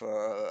writing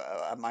for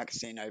a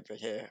magazine over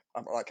here.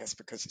 Well, I guess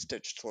because it's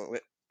digital,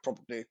 it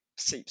probably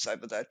seeps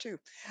over there too,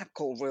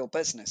 called Real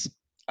Business.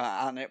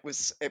 And it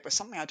was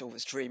something I'd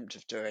always dreamed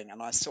of doing.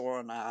 And I saw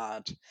an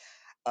ad,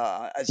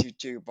 as you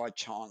do by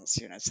chance,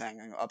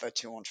 saying, "Are there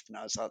two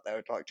entrepreneurs out there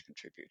who'd like to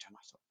contribute?" And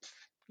I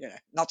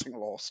thought, nothing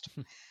lost.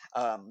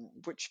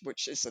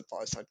 Which is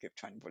advice I'd give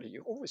to anybody.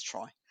 You always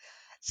try.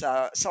 So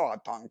I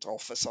banged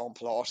off a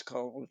sample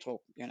article. To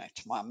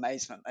my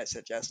amazement, they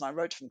said yes, and I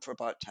wrote for them for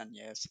about 10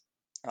 years.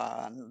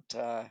 And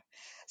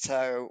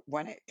so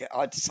when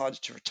I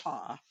decided to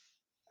retire,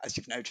 as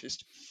you've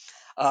noticed,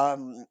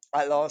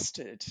 I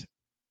lasted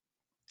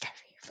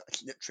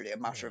literally a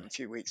matter of a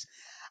few weeks.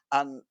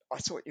 And I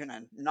thought,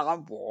 now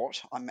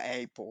what? I'm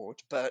A,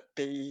 bored, but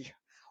B,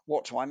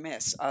 what do I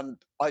miss? And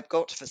I'd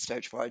got to the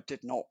stage where I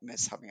did not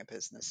miss having a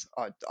business.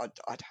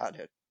 I'd had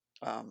it.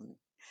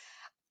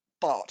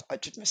 But I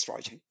did miss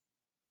writing,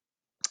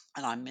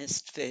 and I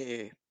missed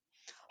the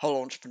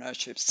whole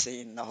entrepreneurship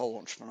scene, the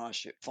whole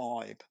entrepreneurship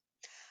vibe.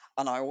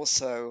 And I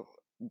also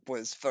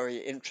was very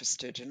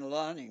interested in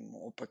learning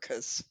more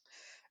because,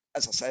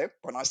 as I say,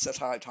 when I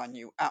set out, I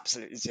knew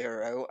absolutely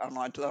zero, and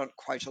I'd learned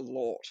quite a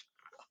lot,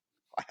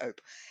 I hope,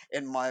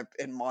 in my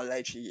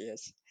later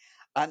years.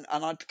 And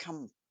I'd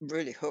become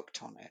really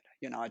hooked on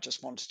it. I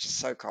just wanted to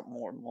soak up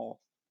more and more.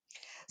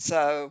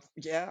 So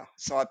yeah,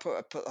 so I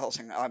put the whole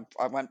thing.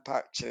 I went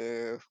back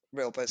to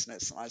Real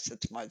Business, and I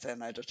said to my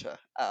then editor,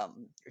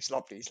 who's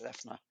lovely, he's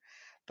left now,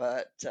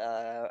 but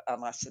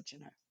and I said,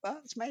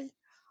 well, it's me.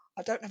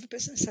 I don't have a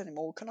business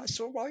anymore. Can I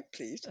still write,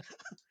 please? And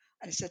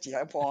he said,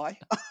 yeah, why?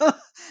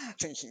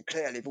 Thinking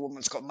clearly the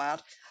woman's got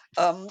mad.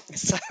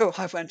 So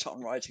I went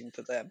on writing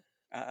for them,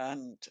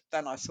 and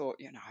then I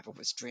thought, I've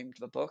always dreamed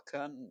of a book,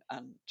 and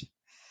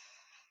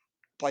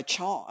by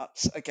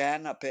chance,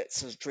 again, a bit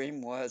sort of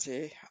dream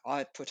worthy,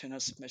 I put in a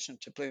submission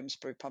to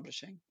Bloomsbury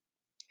Publishing.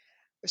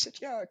 They said,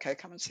 yeah, okay,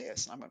 come and see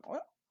us. And I went,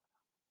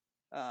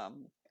 well,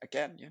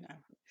 again,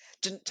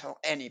 didn't tell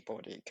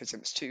anybody because it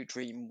was too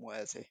dream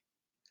worthy.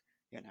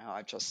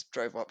 I just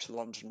drove up to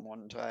London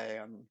one day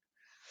and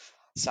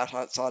sat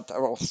outside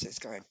their offices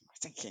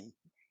thinking,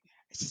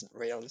 this isn't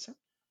real, is it?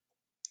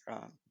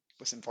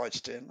 Was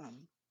invited in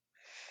and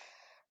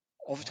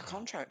offered a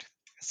contract.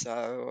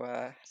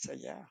 So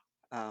yeah.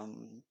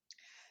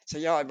 So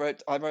yeah, I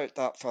wrote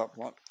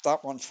that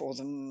one for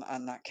them,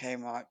 and that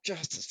came out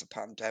just as the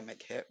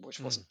pandemic hit, which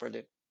wasn't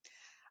brilliant.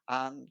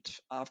 And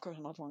I've got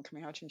another one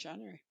coming out in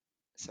January.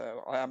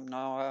 So I am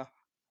now a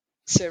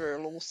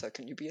serial author.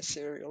 Can you be a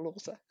serial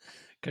author?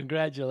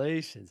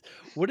 Congratulations.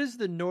 What is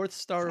the North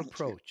Star Thank you.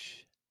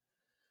 approach?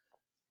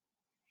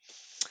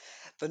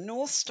 The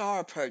North Star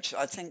approach,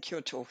 I think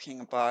you're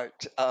talking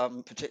about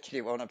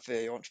particularly one of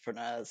the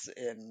entrepreneurs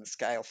in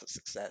Scale for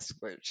Success,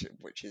 which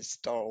is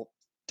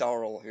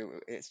Darrell, who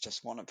is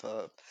just one of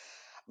the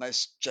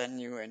most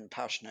genuine,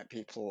 passionate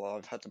people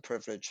I've had the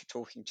privilege of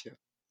talking to.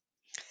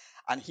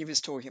 And he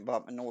was talking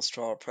about the North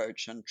Star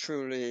approach and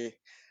truly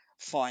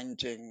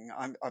finding,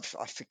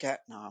 I forget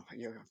now,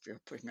 you're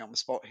putting me on the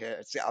spot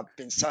here. I've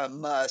been so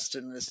immersed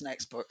in this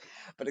next book,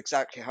 but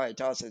exactly how he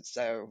does it.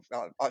 So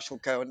I shall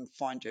go and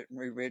find it and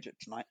reread it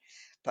tonight.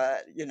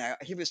 But,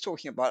 he was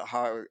talking about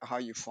how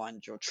you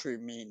find your true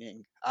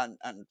meaning and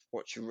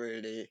what you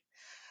really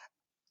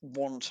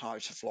want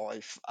out of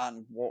life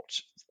and what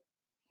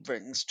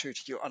brings true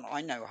to you. And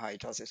I know how he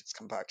does it. It's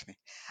come back to me.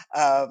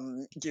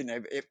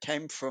 It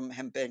came from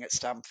him being at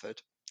Stanford,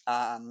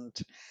 and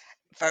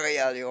very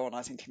early on,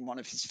 I think in one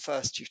of his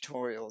first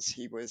tutorials,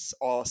 he was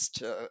asked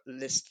to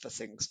list the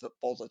things that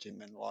bothered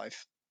him in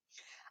life.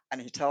 And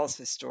he tells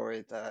this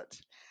story that,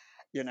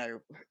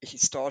 he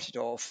started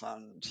off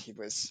and he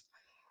was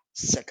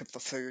sick of the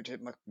food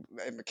in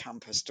the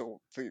campus or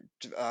food,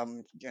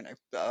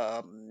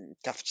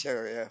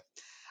 cafeteria.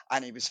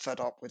 And he was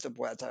fed up with the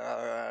weather,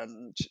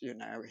 and,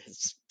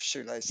 his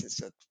shoelaces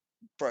had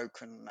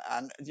broken.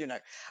 And,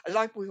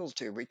 like we all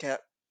do, we get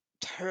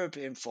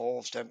terribly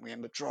involved, don't we,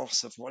 in the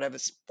dross of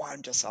whatever's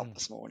wound us up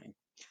this morning.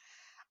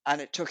 And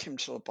it took him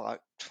till about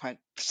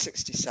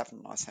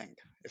 67, I think,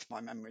 if my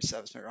memory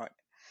serves me right,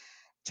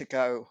 to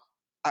go,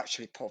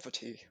 actually,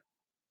 poverty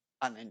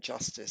and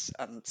injustice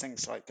and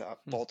things like that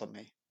bother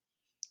me.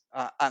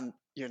 And,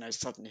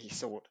 suddenly he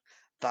thought,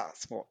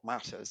 that's what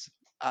matters.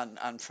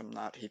 And from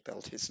that, he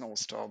built his North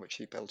Star, which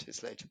he built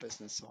his later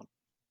business on.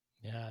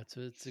 Yeah,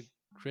 it's a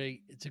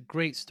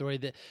great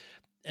story.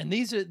 And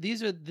these are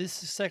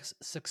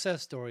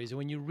success stories. And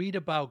when you read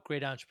about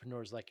great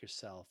entrepreneurs like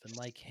yourself and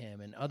like him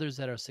and others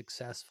that are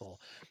successful,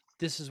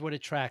 this is what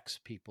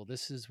attracts people.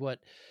 This is what,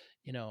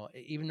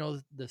 even though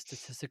the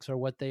statistics are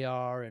what they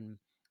are, and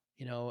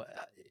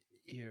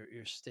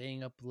you're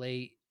staying up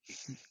late,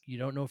 you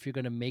don't know if you're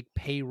going to make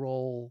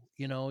payroll.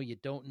 You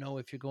don't know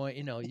if you're going.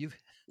 Yeah,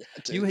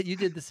 I do. You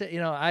did the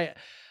same.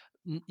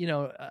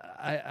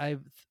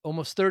 I've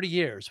almost 30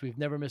 years. We've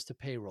never missed a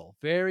payroll.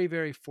 Very,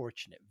 very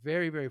fortunate.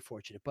 Very, very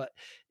fortunate. But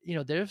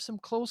there's some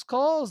close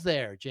calls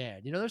there,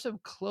 Jan. There's some Oh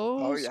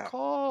close yeah.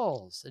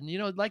 calls,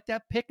 and like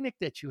that picnic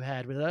that you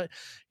had with,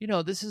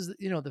 this is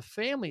the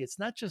family. It's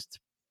not just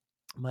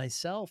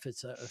myself.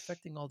 It's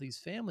affecting all these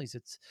families.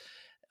 It's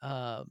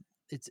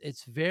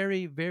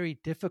very, very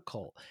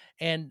difficult,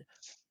 and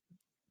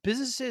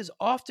businesses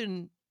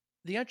often,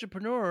 the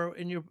entrepreneur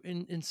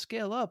in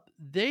scale up,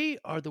 they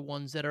are the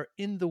ones that are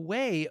in the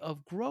way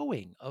of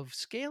growing, of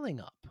scaling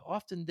up.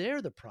 Often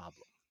they're the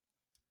problem.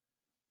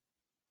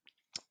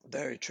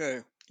 Very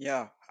true.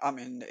 Yeah, I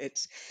mean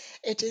it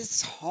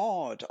is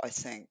hard, I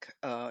think.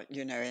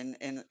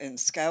 In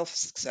scale for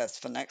success,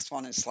 the next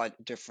one is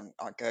slightly different.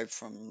 I go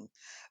from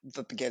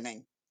the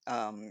beginning,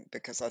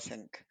 because I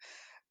think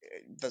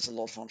there's a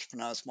lot of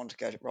entrepreneurs want to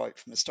get it right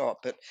from the start.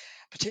 But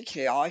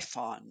particularly, I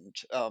find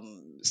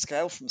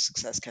scale from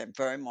success came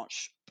very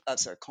much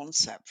as a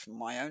concept from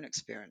my own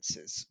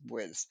experiences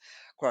with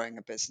growing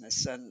a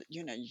business. And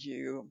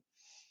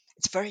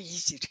it's very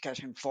easy to get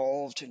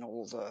involved in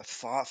all the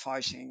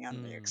firefighting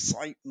and the Mm.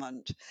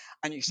 excitement,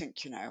 and you think,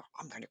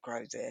 I'm going to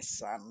grow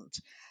this, and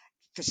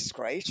this is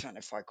great, and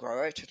if I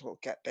grow it, it'll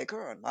get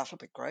bigger, and that'll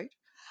be great.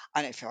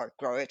 And if I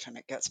grow it and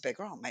it gets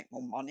bigger, I'll make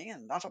more money,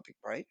 and that'll be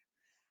great.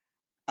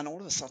 And all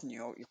of a sudden,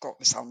 you've got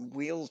this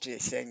unwieldy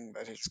thing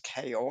that is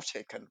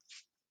chaotic and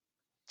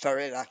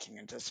very lacking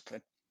in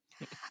discipline.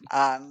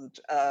 And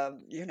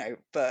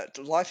but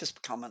life has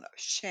become a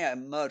sheer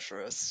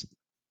murderous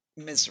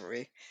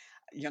misery.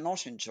 You're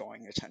not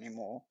enjoying it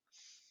anymore,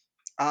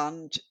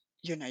 and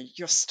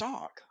you're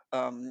stuck.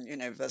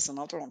 There's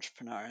another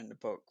entrepreneur in the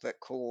book that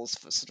calls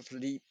for sort of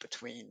leap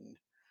between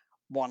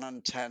 1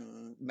 and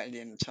 10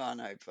 million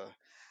turnover,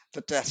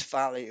 the death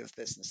valley of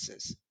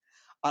businesses.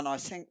 And I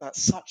think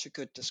that's such a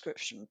good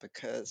description,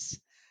 because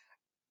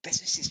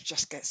businesses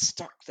just get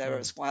stuck there Mm.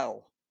 as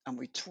well. And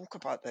we talk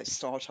about those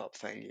startup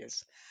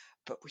failures,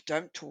 but we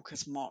don't talk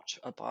as much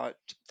about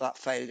that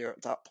failure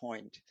at that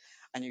point.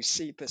 And you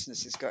see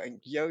businesses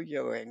going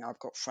yo-yoing. I've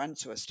got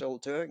friends who are still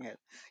doing it,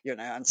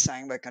 and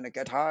saying they're going to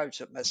get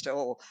out, and they're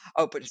still,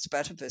 oh, but it's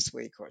better this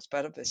week, or it's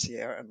better this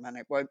year, and then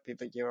it won't be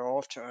the year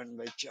after, and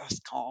they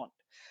just can't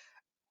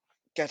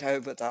get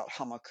over that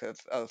hummock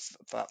of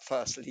that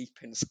first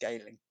leap in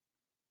scaling.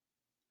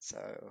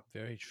 So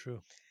Very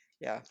true.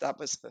 yeah, that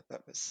was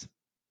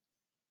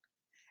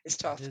it's It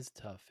tough. is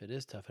tough. It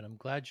is tough, and I'm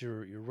glad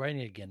you're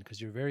writing again, because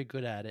you're very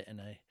good at it,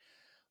 and I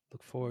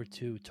look forward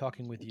to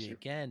talking with Thank you you.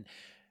 again.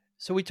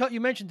 So we talked.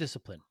 You mentioned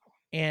discipline,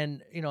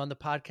 and on the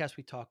podcast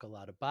we talk a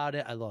lot about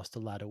it. I lost a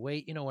lot of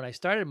weight. When I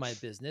started my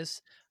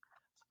business,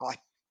 I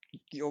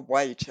Your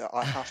weight,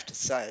 I have to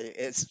say,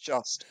 is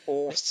just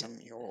awesome.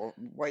 Your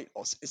weight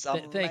loss is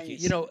Thank you.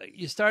 amazing.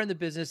 You start in the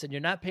business and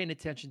you're not paying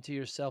attention to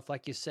yourself.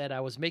 Like you said,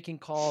 I was making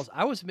calls.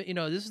 This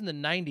is in the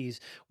 90s.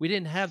 We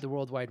didn't have the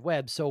World Wide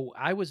Web. So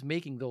I was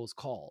making those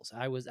calls.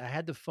 I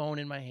had the phone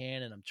in my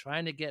hand and I'm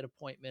trying to get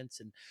appointments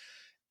and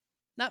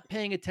not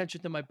paying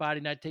attention to my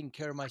body, not taking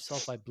care of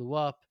myself. I blew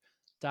up.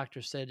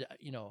 Doctor said,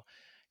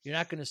 you're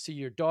not going to see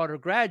your daughter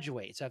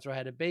graduates after I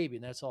had a baby.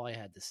 And that's all I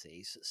had to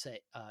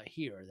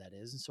hear, that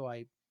is. And so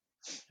I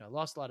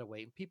lost a lot of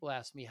weight. And people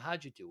ask me,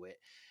 how'd you do it?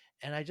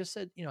 And I just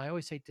said, I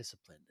always say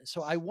discipline.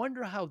 So I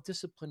wonder how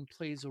discipline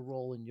plays a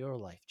role in your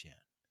life, Jan.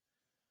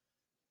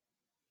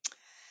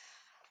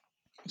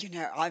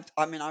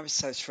 I was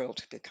so thrilled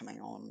to be coming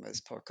on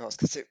this podcast,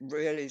 because it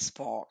really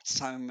sparked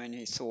so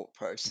many thought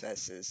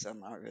processes,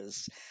 and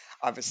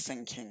I was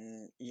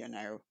thinking,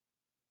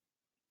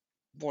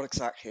 what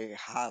exactly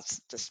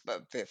has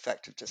the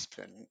effect of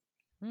discipline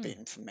Hmm.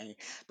 been for me?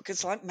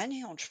 Because like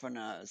many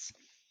entrepreneurs,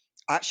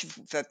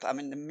 actually,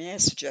 the mere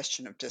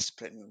suggestion of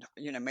discipline,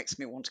 makes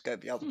me want to go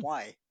the other Hmm.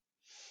 way.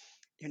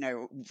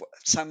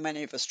 So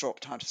many of us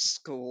dropped out of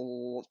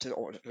school,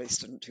 or at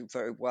least didn't do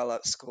very well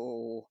at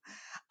school,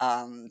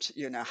 and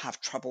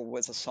have trouble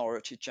with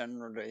authority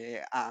generally,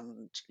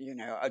 and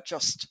are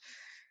just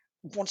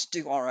want to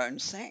do our own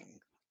thing.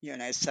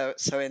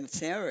 So in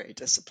theory,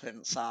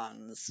 discipline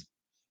sounds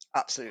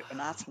absolute Wow.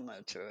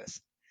 anathema to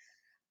us,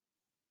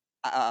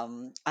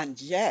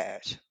 and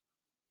yet,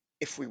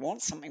 if we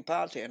want something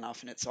badly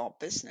enough and it's our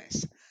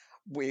business,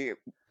 we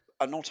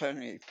are not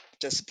only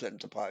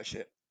disciplined about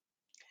it,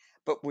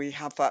 but we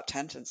have that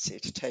tendency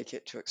to take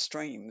it to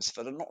extremes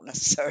that are not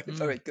necessarily Hmm.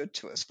 very good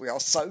to us. We are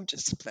so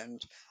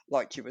disciplined,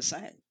 like you were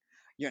saying.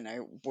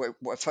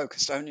 We're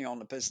focused only on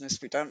the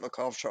business. We don't look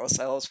after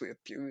ourselves. We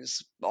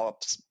abuse our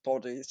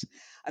bodies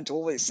and do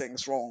all these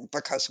things wrong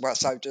because we're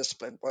so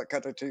disciplined. We're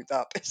going to do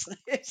that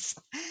business.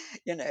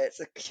 It's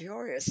a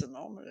curious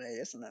anomaly,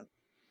 isn't it?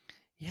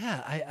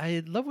 Yeah,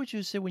 I love what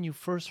you said when you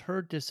first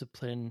heard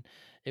discipline.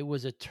 It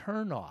was a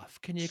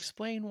turnoff. Can you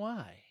explain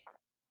why?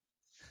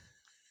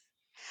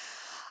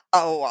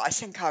 Oh, I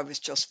think I was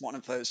just one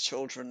of those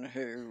children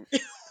who,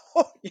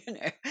 you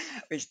know,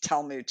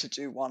 tell me to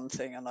do one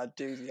thing and I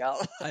do the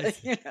other, I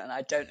see. and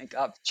I don't think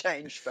I've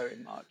changed very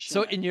much,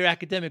 So in your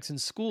academics in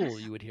school,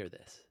 you would hear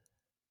this.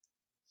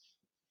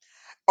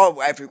 Oh,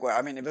 everywhere.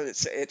 I mean, but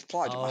it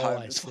applied to my Oh,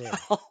 home I as see.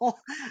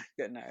 well,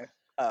 you know.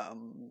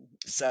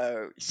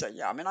 So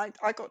yeah. I mean,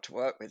 I got to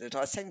work with it.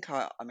 I think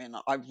I mean,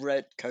 I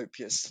read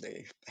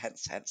copiously,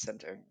 hence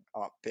ending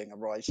up being a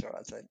writer,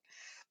 I think.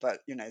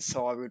 But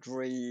so I would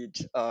read,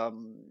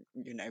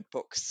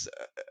 books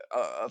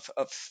of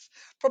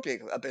probably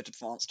a bit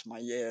advanced to my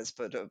years,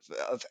 but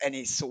of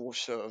any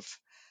sort of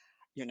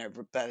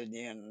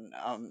rebellion.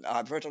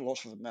 I've read a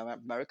lot of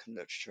American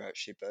literature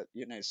actually, but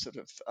sort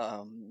of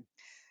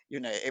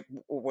it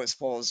always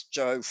was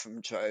Jo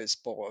from Jo's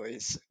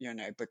Boys,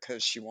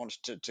 because she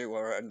wanted to do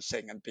her own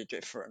thing and be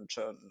different,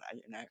 and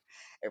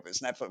it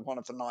was never one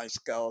of the nice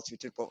girls who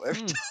did what they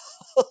Hmm.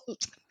 were told.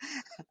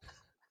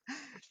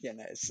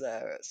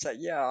 So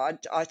yeah,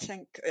 I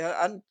think,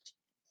 and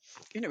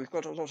we've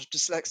got a lot of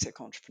dyslexic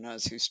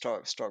entrepreneurs who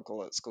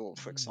struggle at school,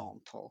 for Mm.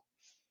 example.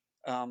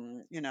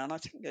 And I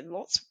think in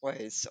lots of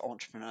ways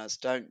entrepreneurs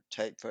don't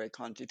take very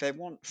kindly. They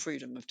want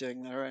freedom of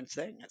doing their own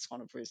thing. It's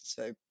one of the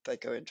reasons they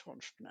go into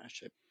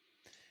entrepreneurship.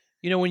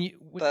 When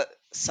But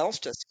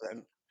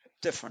self-discipline,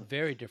 different.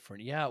 very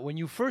different. Yeah. When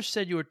you first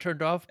said you were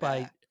turned off Yeah.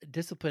 by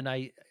discipline,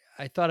 I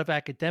thought of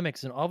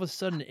academics, and all of a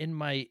sudden in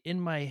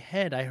my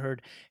head I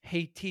heard,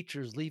 "Hey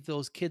teachers, leave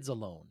those kids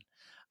alone."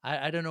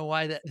 I don't know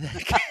why that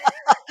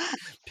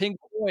Pink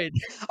Floyd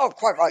Oh,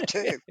 quite right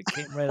too. it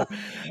came right up.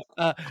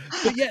 Uh,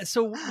 but yeah,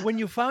 so when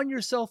you found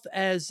yourself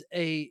as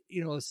a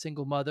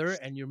single mother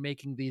and you're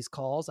making these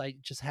calls, I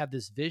just have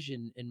this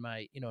vision in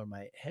my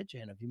head,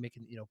 Jan, of you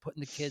making,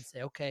 putting the kids,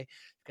 say, okay, you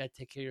got to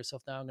take care of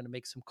yourself now. I'm going to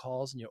make some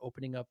calls, and you're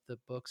opening up the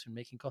books and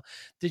making calls.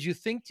 Did you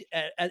think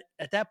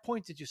at that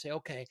point, did you say,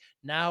 okay,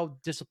 now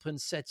discipline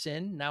sets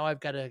in. Now I've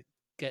got to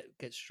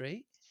get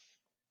straight?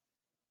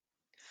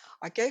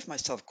 I gave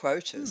myself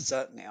quotas, Hmm.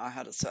 certainly. I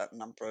had a certain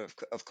number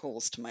of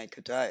calls to make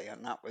a day,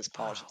 and that was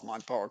part of Wow. my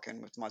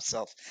bargain with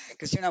myself.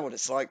 Because you know what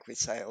it's like with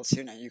sales,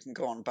 you can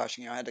go on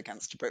bashing your head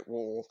against a brick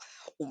wall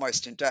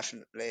almost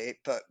indefinitely,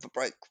 but the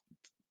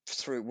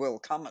breakthrough will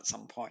come at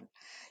some point.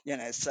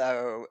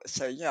 So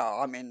yeah,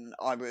 I mean,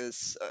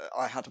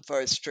 I had a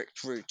very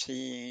strict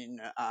routine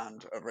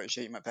and a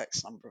regime of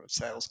X number of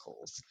sales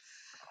calls.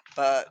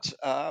 But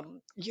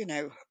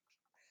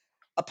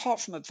apart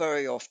from a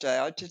very off day,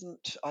 I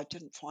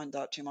didn't find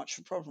that too much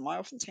of a problem. I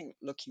often think,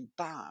 looking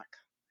back,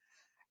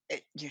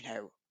 it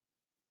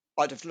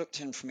I'd have looked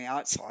in from the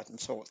outside and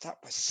thought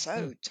that was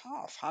Hmm. so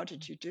tough. How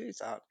did you do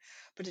that?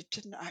 But it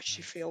didn't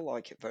actually Right. feel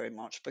like it very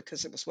much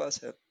because it was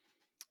worth it.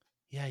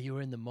 Yeah, you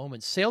were in the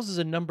moment. Sales is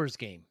a numbers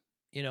game,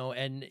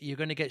 and you're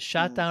going to get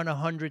shot Mm, down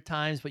 100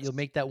 times, but you'll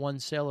make that one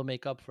sale will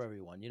make up for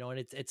everyone, and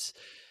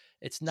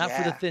it's not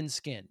for the yeah. thin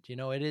skinned,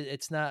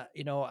 it's not,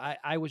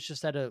 I was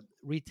just at a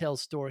retail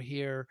store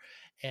here,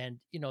 and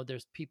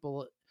there's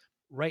people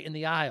right in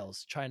the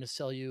aisles trying to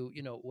sell you,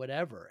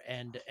 whatever.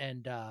 And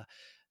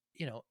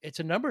it's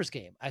a numbers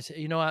game. I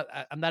say,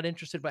 I'm not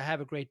interested, but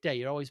have a great day.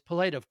 You're always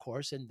polite, of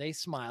course. And they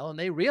smile and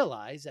they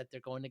realize that they're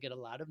going to get a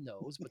lot of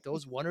no's, but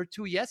those one or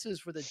two yeses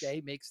for the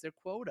day makes their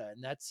quota.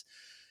 And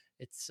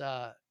it's,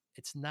 uh,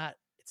 it's not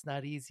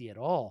easy at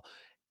all.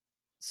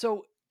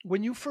 So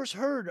when you first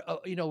heard,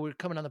 we're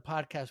coming on the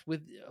podcast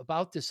with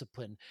about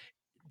discipline,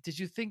 did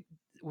you think,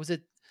 was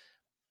it,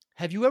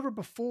 have you ever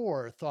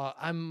before thought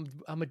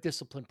I'm a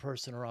disciplined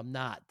person or I'm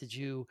not? Did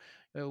you,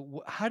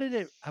 how did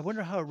it, I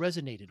wonder how it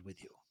resonated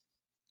with you.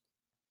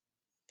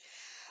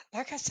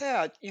 Like I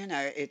said,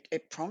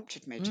 it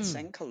prompted me to Mm,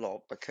 think a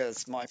lot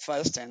because my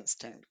first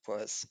instinct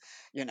was,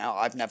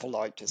 I've never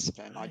liked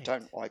discipline. I right.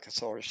 don't like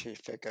authority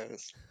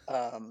figures.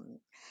 I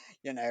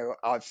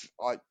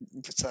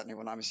certainly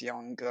when I was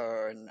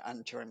younger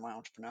and during my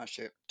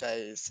entrepreneurship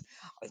days,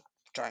 I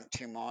drank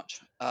too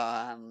much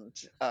and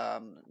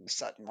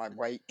certainly my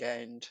weight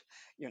gained,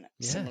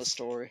 similar Yes.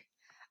 story.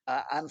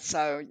 And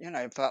so,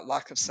 that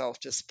lack of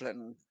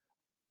self-discipline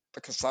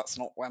because that's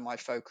not where my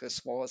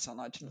focus was, and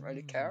I didn't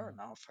really care Mm,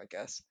 enough, I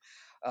guess.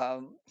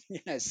 Um,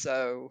 you know,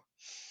 so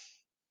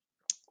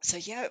so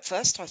yeah. At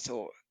first, I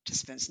thought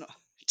discipline's not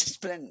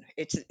discipline.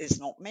 It is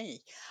not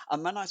me,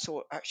 and then I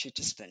thought actually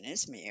discipline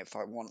is me if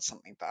I want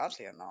something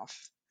badly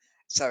enough.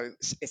 So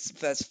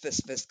there's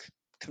this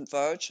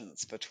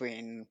convergence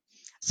between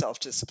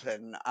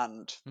self-discipline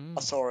and mm,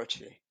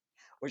 authority,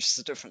 which is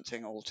a different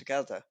thing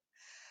altogether.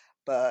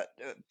 But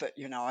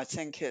I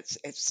think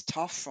it's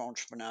tough for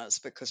entrepreneurs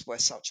because we're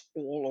such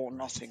all or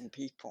right. nothing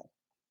people,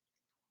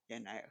 you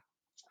know,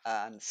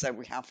 and so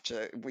we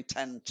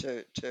tend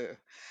to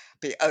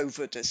be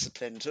over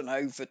disciplined and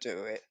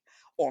overdo it,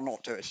 or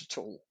not do it at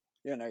all.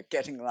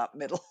 Getting that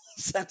middle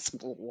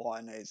sensible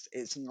one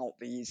is not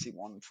the easy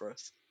one for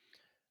us.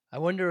 I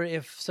wonder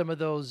if some of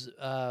those,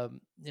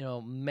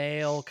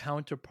 male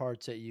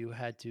counterparts that you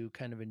had to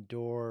kind of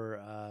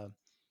endure,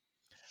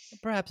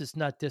 perhaps it's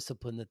not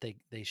discipline that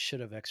they should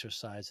have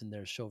exercised in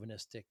their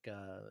chauvinistic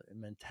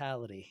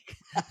mentality,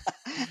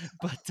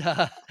 but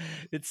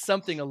it's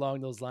something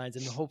along those lines,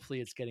 and hopefully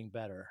it's getting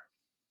better.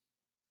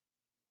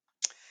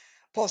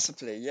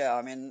 Possibly, yeah.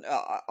 I mean,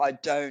 I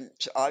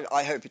don't.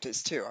 I hope it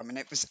is too. I mean,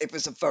 it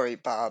was a very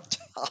bad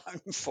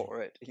time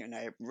for it.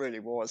 It really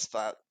was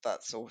that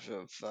sort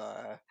of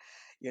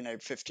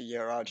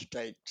 50-year out of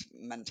date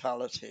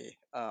mentality.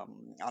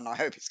 And I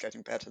hope it's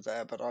getting better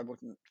there. But I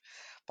wouldn't,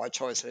 by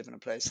choice, live in a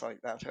place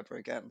like that ever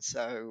again.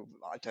 So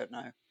I don't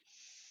know.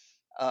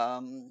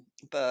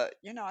 But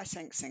I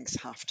think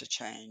things have to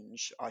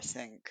change. I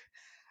think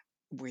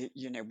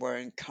we're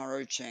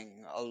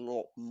encouraging a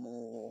lot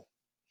more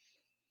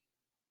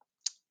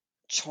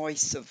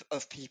choice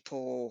of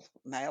people,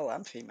 male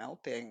and female,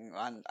 being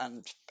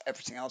and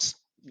everything else,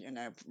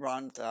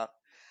 around that,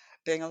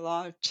 being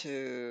allowed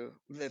to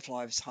live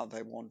lives how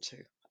they want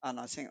to. And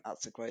I think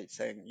that's a great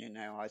thing.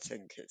 I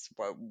think it's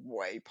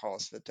way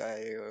past the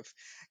day of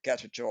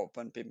get a job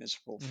and be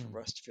miserable for the Mm.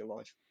 rest of your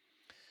life.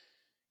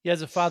 Yeah,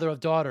 as a father of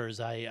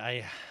daughters,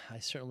 I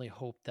certainly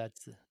hope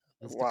that's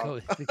Wow.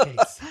 the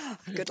case.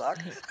 Good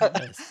luck.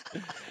 Yes,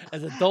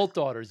 as adult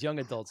daughters, young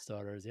adults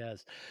daughters.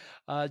 Yes,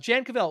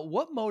 Jan Cavell,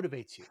 what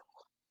motivates you?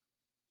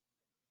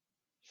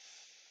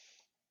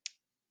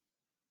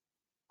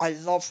 I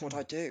love what Mm,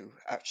 I do,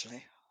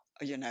 actually.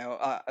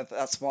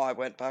 That's why I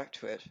went back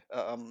to it.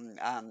 And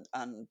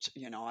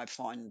I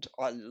find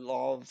I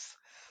love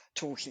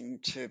talking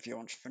to the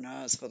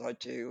entrepreneurs that I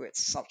do.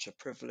 It's such a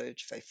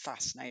privilege. They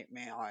fascinate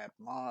me. I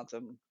admire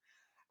them,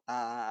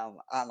 and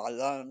I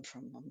learn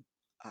from them.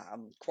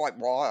 Quite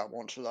why I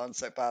want to learn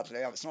so badly.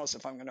 It's not as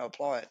if I'm going to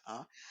apply it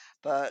now,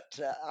 but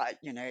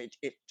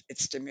it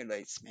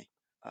stimulates me,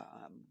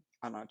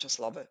 and I just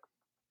love it.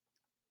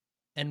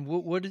 and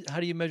how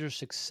do you measure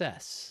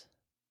success?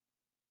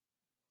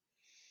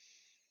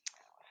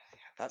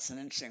 That's an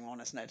interesting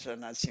one, isn't it?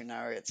 And as you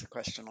know, it's a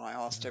question I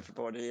asked Yeah.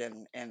 everybody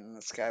in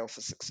the scale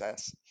for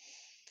success.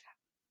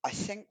 I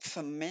think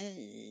for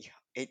me,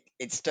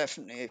 it's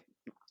definitely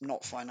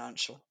not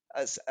financial,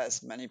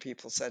 as many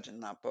people said in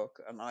that book,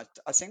 and I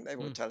think they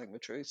were Mm, telling the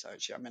truth.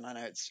 Actually, I mean, I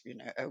know it's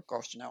oh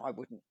gosh, I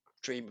wouldn't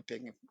dream of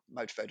being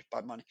motivated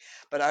by money,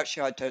 but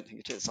actually, I don't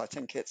think it is. I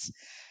think it's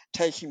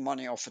taking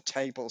money off a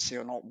table so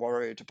you're not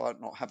worried about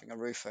not having a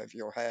roof over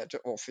your head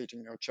or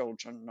feeding your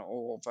children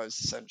or those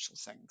essential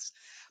things.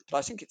 But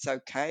I think it's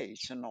okay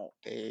to not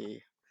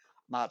be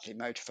madly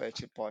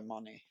motivated by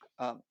money.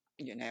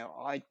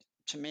 I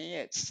to me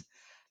it's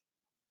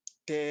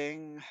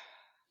being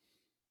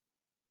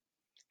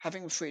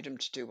having the freedom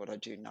to do what I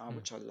do now, mm.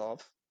 which I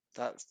love.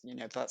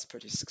 That's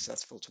pretty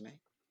successful to me.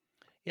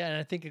 Yeah, and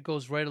I think it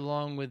goes right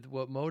along with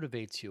what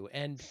motivates you,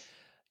 and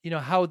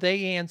how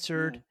they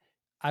answered. Mm.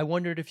 I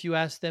wondered if you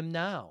asked them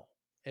now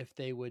if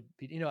they would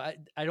be.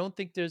 I don't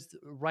think there's the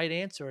right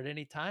answer at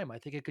any time. I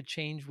think it could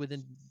change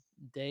within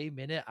day,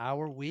 minute,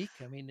 hour, week.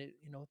 I mean,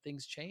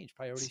 things change,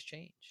 priorities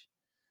change.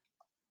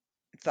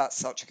 That's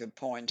such a good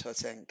point, I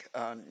think.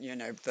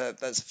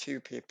 There's a few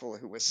people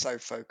who were so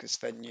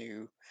focused they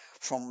knew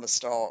from the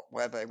start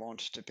where they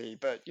wanted to be,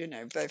 but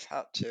they've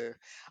had to.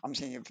 I'm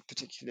thinking of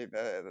particularly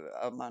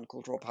a man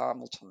called Rob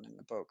Hamilton in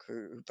the book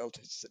who built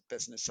his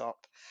business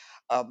up,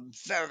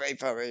 very,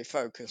 very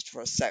focused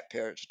for a set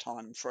period of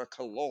time for a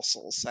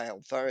colossal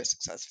sale, very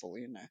successful,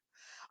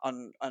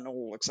 and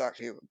all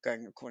exactly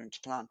going according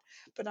to plan.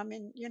 But I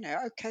mean,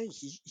 okay,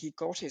 he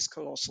got his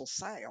colossal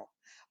sale,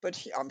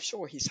 but I'm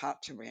sure he's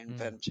had to Mm,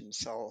 reinvent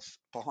himself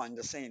behind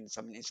the scenes.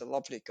 I mean, he's a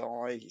lovely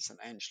guy, he's an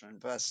angel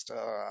investor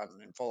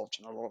and involved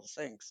in a lot of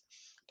things.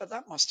 But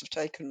that must have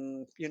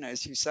taken,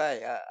 as you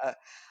say,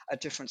 a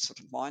different sort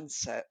of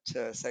mindset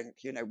to think,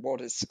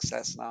 what is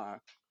success now?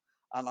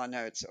 And I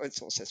know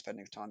it's also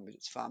spending time with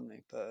his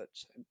family, but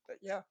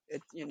yeah,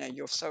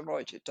 you're so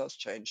right. It does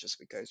change as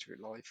we go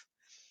through life.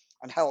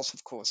 And health,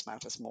 of course,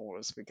 matters more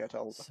as we get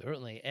older.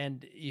 certainly,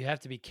 and you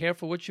have to be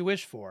careful what you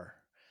wish for.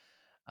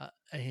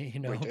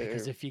 We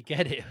Because do. if you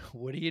get it,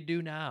 what do you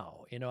do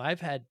now?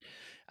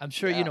 I'm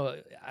sure,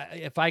 Yeah.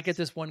 if I get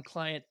this one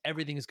client,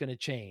 everything is going to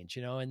change,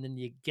 and then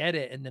you get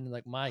it. And then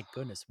like, my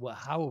goodness,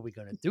 how are we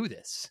going to do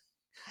this?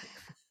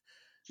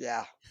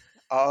 Yeah.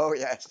 Oh,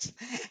 yes.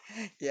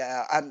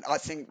 Yeah. And I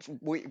think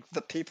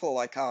the people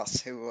like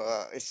us who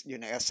are,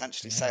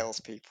 essentially Yeah.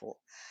 salespeople,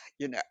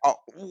 are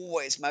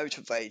always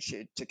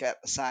motivated to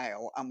get the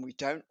sale. And we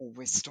don't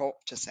always stop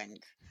to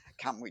think,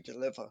 can we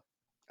deliver?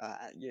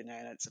 And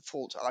it's a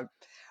fault. I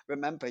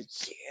remember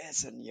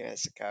years and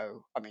years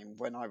ago, I mean,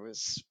 when I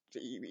was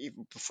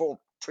even before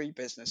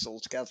pre-business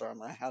altogether,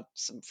 and I had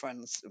some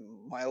friends,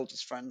 my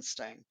oldest friends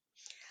staying,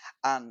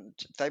 and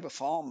they were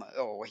farmer,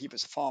 or he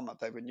was a farmer.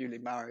 They were newly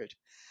married,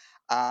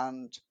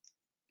 and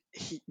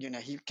he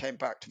came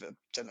back to the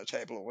dinner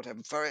table or whatever,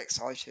 very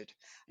excited.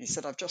 And he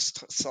said, "I've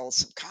just sold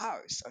some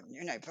cows,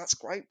 and that's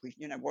great.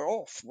 We're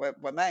off.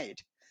 We're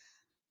made."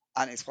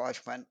 And his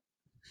wife went,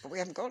 "But we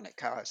haven't got any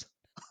cows."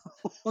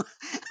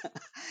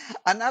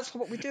 And that's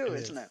what we do, It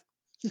isn't is. it?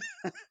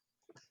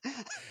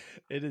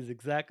 It is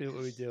exactly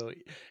what we do.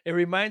 It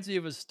reminds me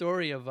of a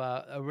story of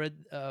I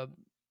read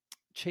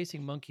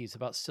Chasing Monkeys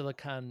about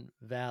Silicon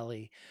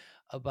Valley,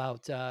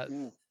 about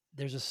Mm,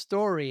 there's a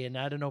story, and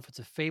I don't know if it's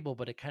a fable,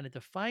 but it kind of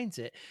defines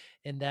it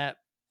in that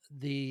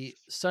the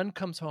son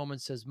comes home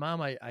and says,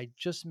 "Mom, I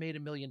just made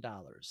 $1 million."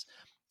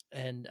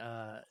 And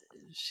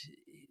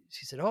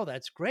she said, "Oh,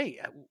 that's great.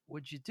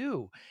 What'd you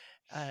do?"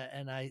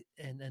 And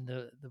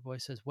the boy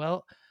says,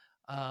 "Well,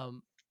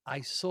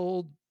 I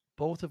sold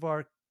both of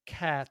our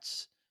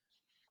cats.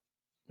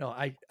 No,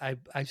 I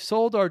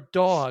sold our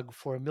dog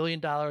for $1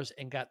 million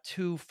and got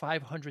two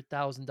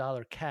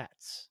 $500,000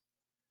 cats."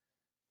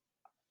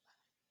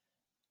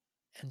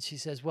 And she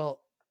says, "Well,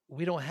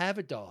 we don't have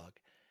a dog."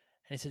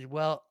 And he said,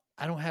 "Well,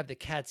 I don't have the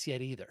cats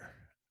yet either."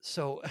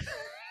 So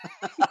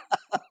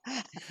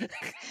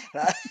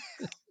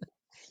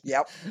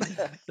Yep.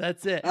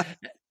 that's it.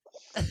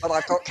 But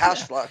I've got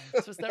cash flow.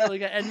 So it's not really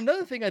good. And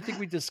another thing I think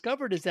we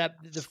discovered is that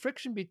the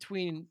friction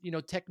between,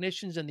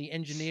 technicians and the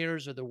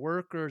engineers or the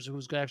workers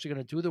who's actually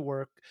going to do the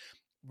work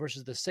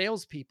versus the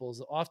salespeople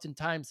is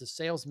oftentimes the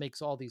sales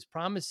makes all these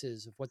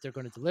promises of what they're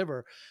going to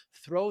deliver,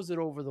 throws it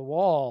over the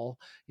wall,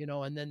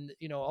 and then,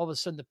 all of a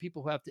sudden the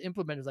people who have to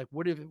implement it is like,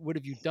 what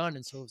have you done?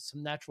 And so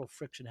some natural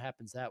friction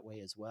happens that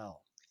way as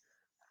well.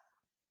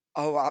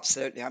 Oh,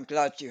 absolutely. I'm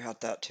glad you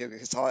had that too,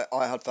 because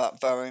I had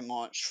that very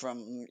much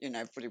from,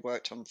 everybody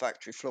worked on the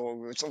factory floor.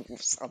 We was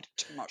always under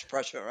too much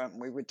pressure and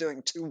we were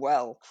doing too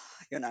well.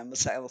 And the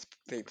sales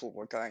people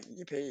were going,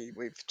 yippee,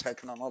 we've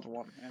taken another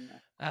one.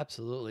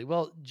 Absolutely.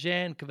 Well,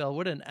 Jan Cavell,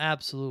 what an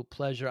absolute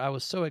pleasure. I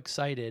was so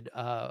excited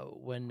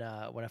when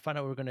I found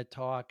out we were going to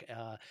talk.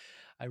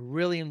 I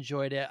really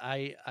enjoyed it.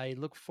 I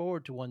look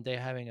forward to one day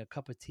having a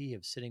cup of tea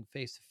of sitting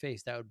face to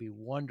face. That would be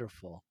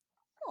wonderful.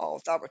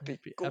 Oh, that would be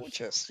That'd be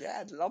gorgeous.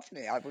 Yeah,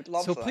 lovely. I would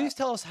love So that. please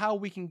tell us how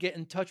we can get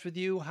in touch with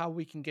you, how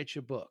we can get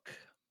your book.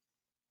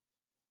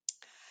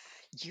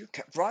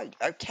 Right,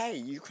 okay.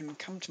 You can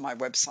come to my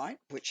website,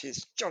 which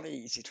is jolly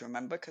easy to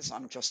remember because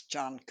I'm just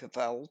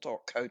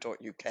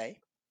jancavell.co.uk.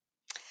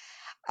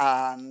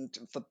 And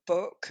the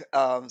book,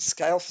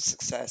 Scale for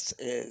Success,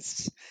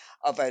 is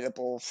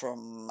available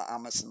from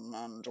Amazon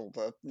and all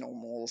the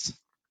normals,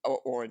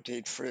 or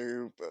indeed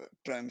through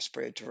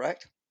Bloomsbury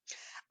Direct.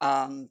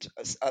 And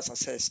as I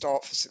say,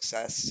 Start for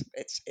Success,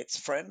 its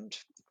friend,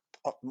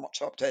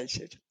 much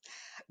updated,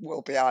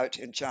 will be out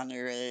in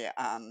January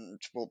and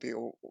will be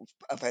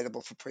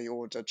available for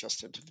pre-order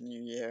just into the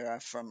new year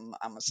from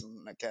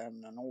Amazon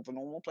again and all the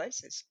normal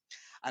places.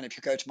 And if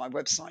you go to my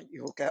website,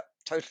 you'll get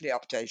totally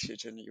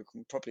updated, and you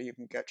can probably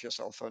even get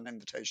yourself an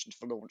invitation to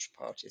the launch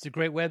party. It's a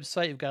great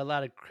website. You've got a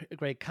lot of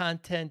great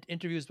content,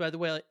 interviews. By the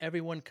way,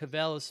 everyone,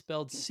 Cavell is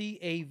spelled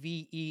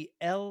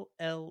Cavelle.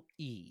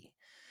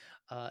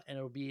 And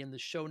it'll be in the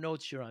show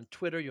notes. You're on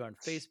Twitter, you're on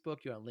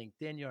Facebook, you're on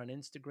LinkedIn, you're on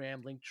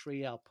Instagram,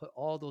 Linktree. I'll put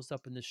all those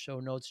up in the show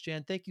notes.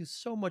 Jan, thank you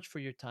so much for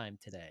your time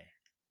today.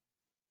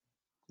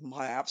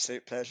 My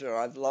absolute pleasure.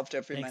 I've loved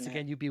every minute. Thanks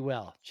again. You be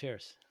well.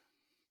 Cheers.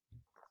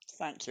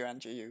 Thank you, and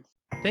to you.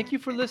 Thank you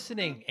for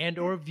listening and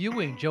or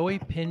viewing Joey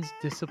Pinn's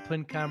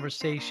Discipline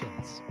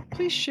Conversations.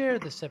 Please share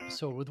this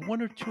episode with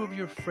one or two of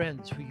your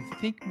friends who you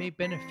think may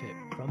benefit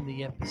from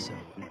the episode.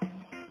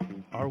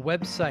 Our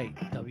website,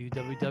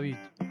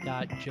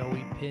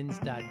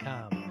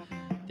 www.joeypins.com.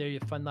 There you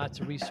find lots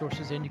of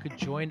resources and you could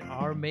join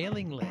our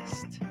mailing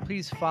list.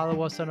 Please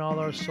follow us on all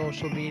our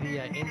social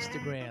media,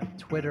 Instagram,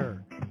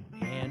 Twitter,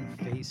 and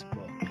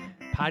Facebook.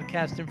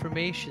 Podcast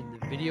information,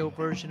 the video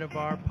version of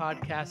our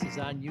podcast is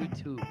on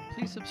YouTube.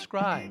 Please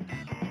subscribe.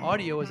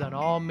 Audio is on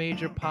all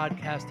major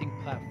podcasting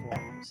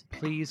platforms.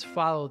 Please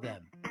follow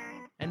them.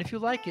 And if you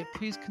like it,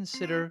 please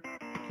consider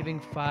giving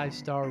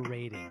 5-star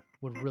rating.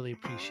 Would really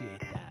appreciate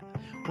that.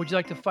 Would you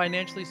like to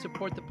financially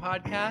support the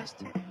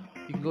podcast?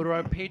 You can go to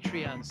our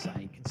Patreon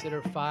site.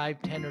 Consider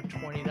 $5, $10, or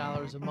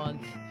 $20 a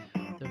month.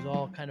 There's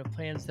all kind of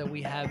plans that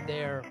we have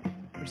there.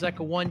 There's like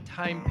a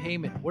one-time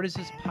payment. What is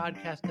this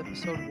podcast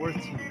episode worth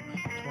to you?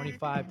 $25,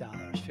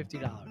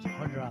 $50,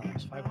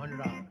 $100,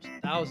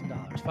 $500,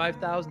 $1,000,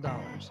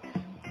 $5,000.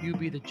 You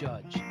be the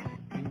judge. You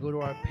can go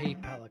to our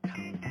PayPal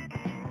account to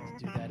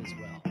do that as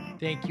well.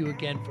 Thank you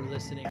again for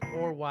listening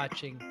or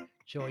watching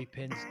Joey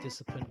Pinn's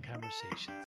Discipline Conversations.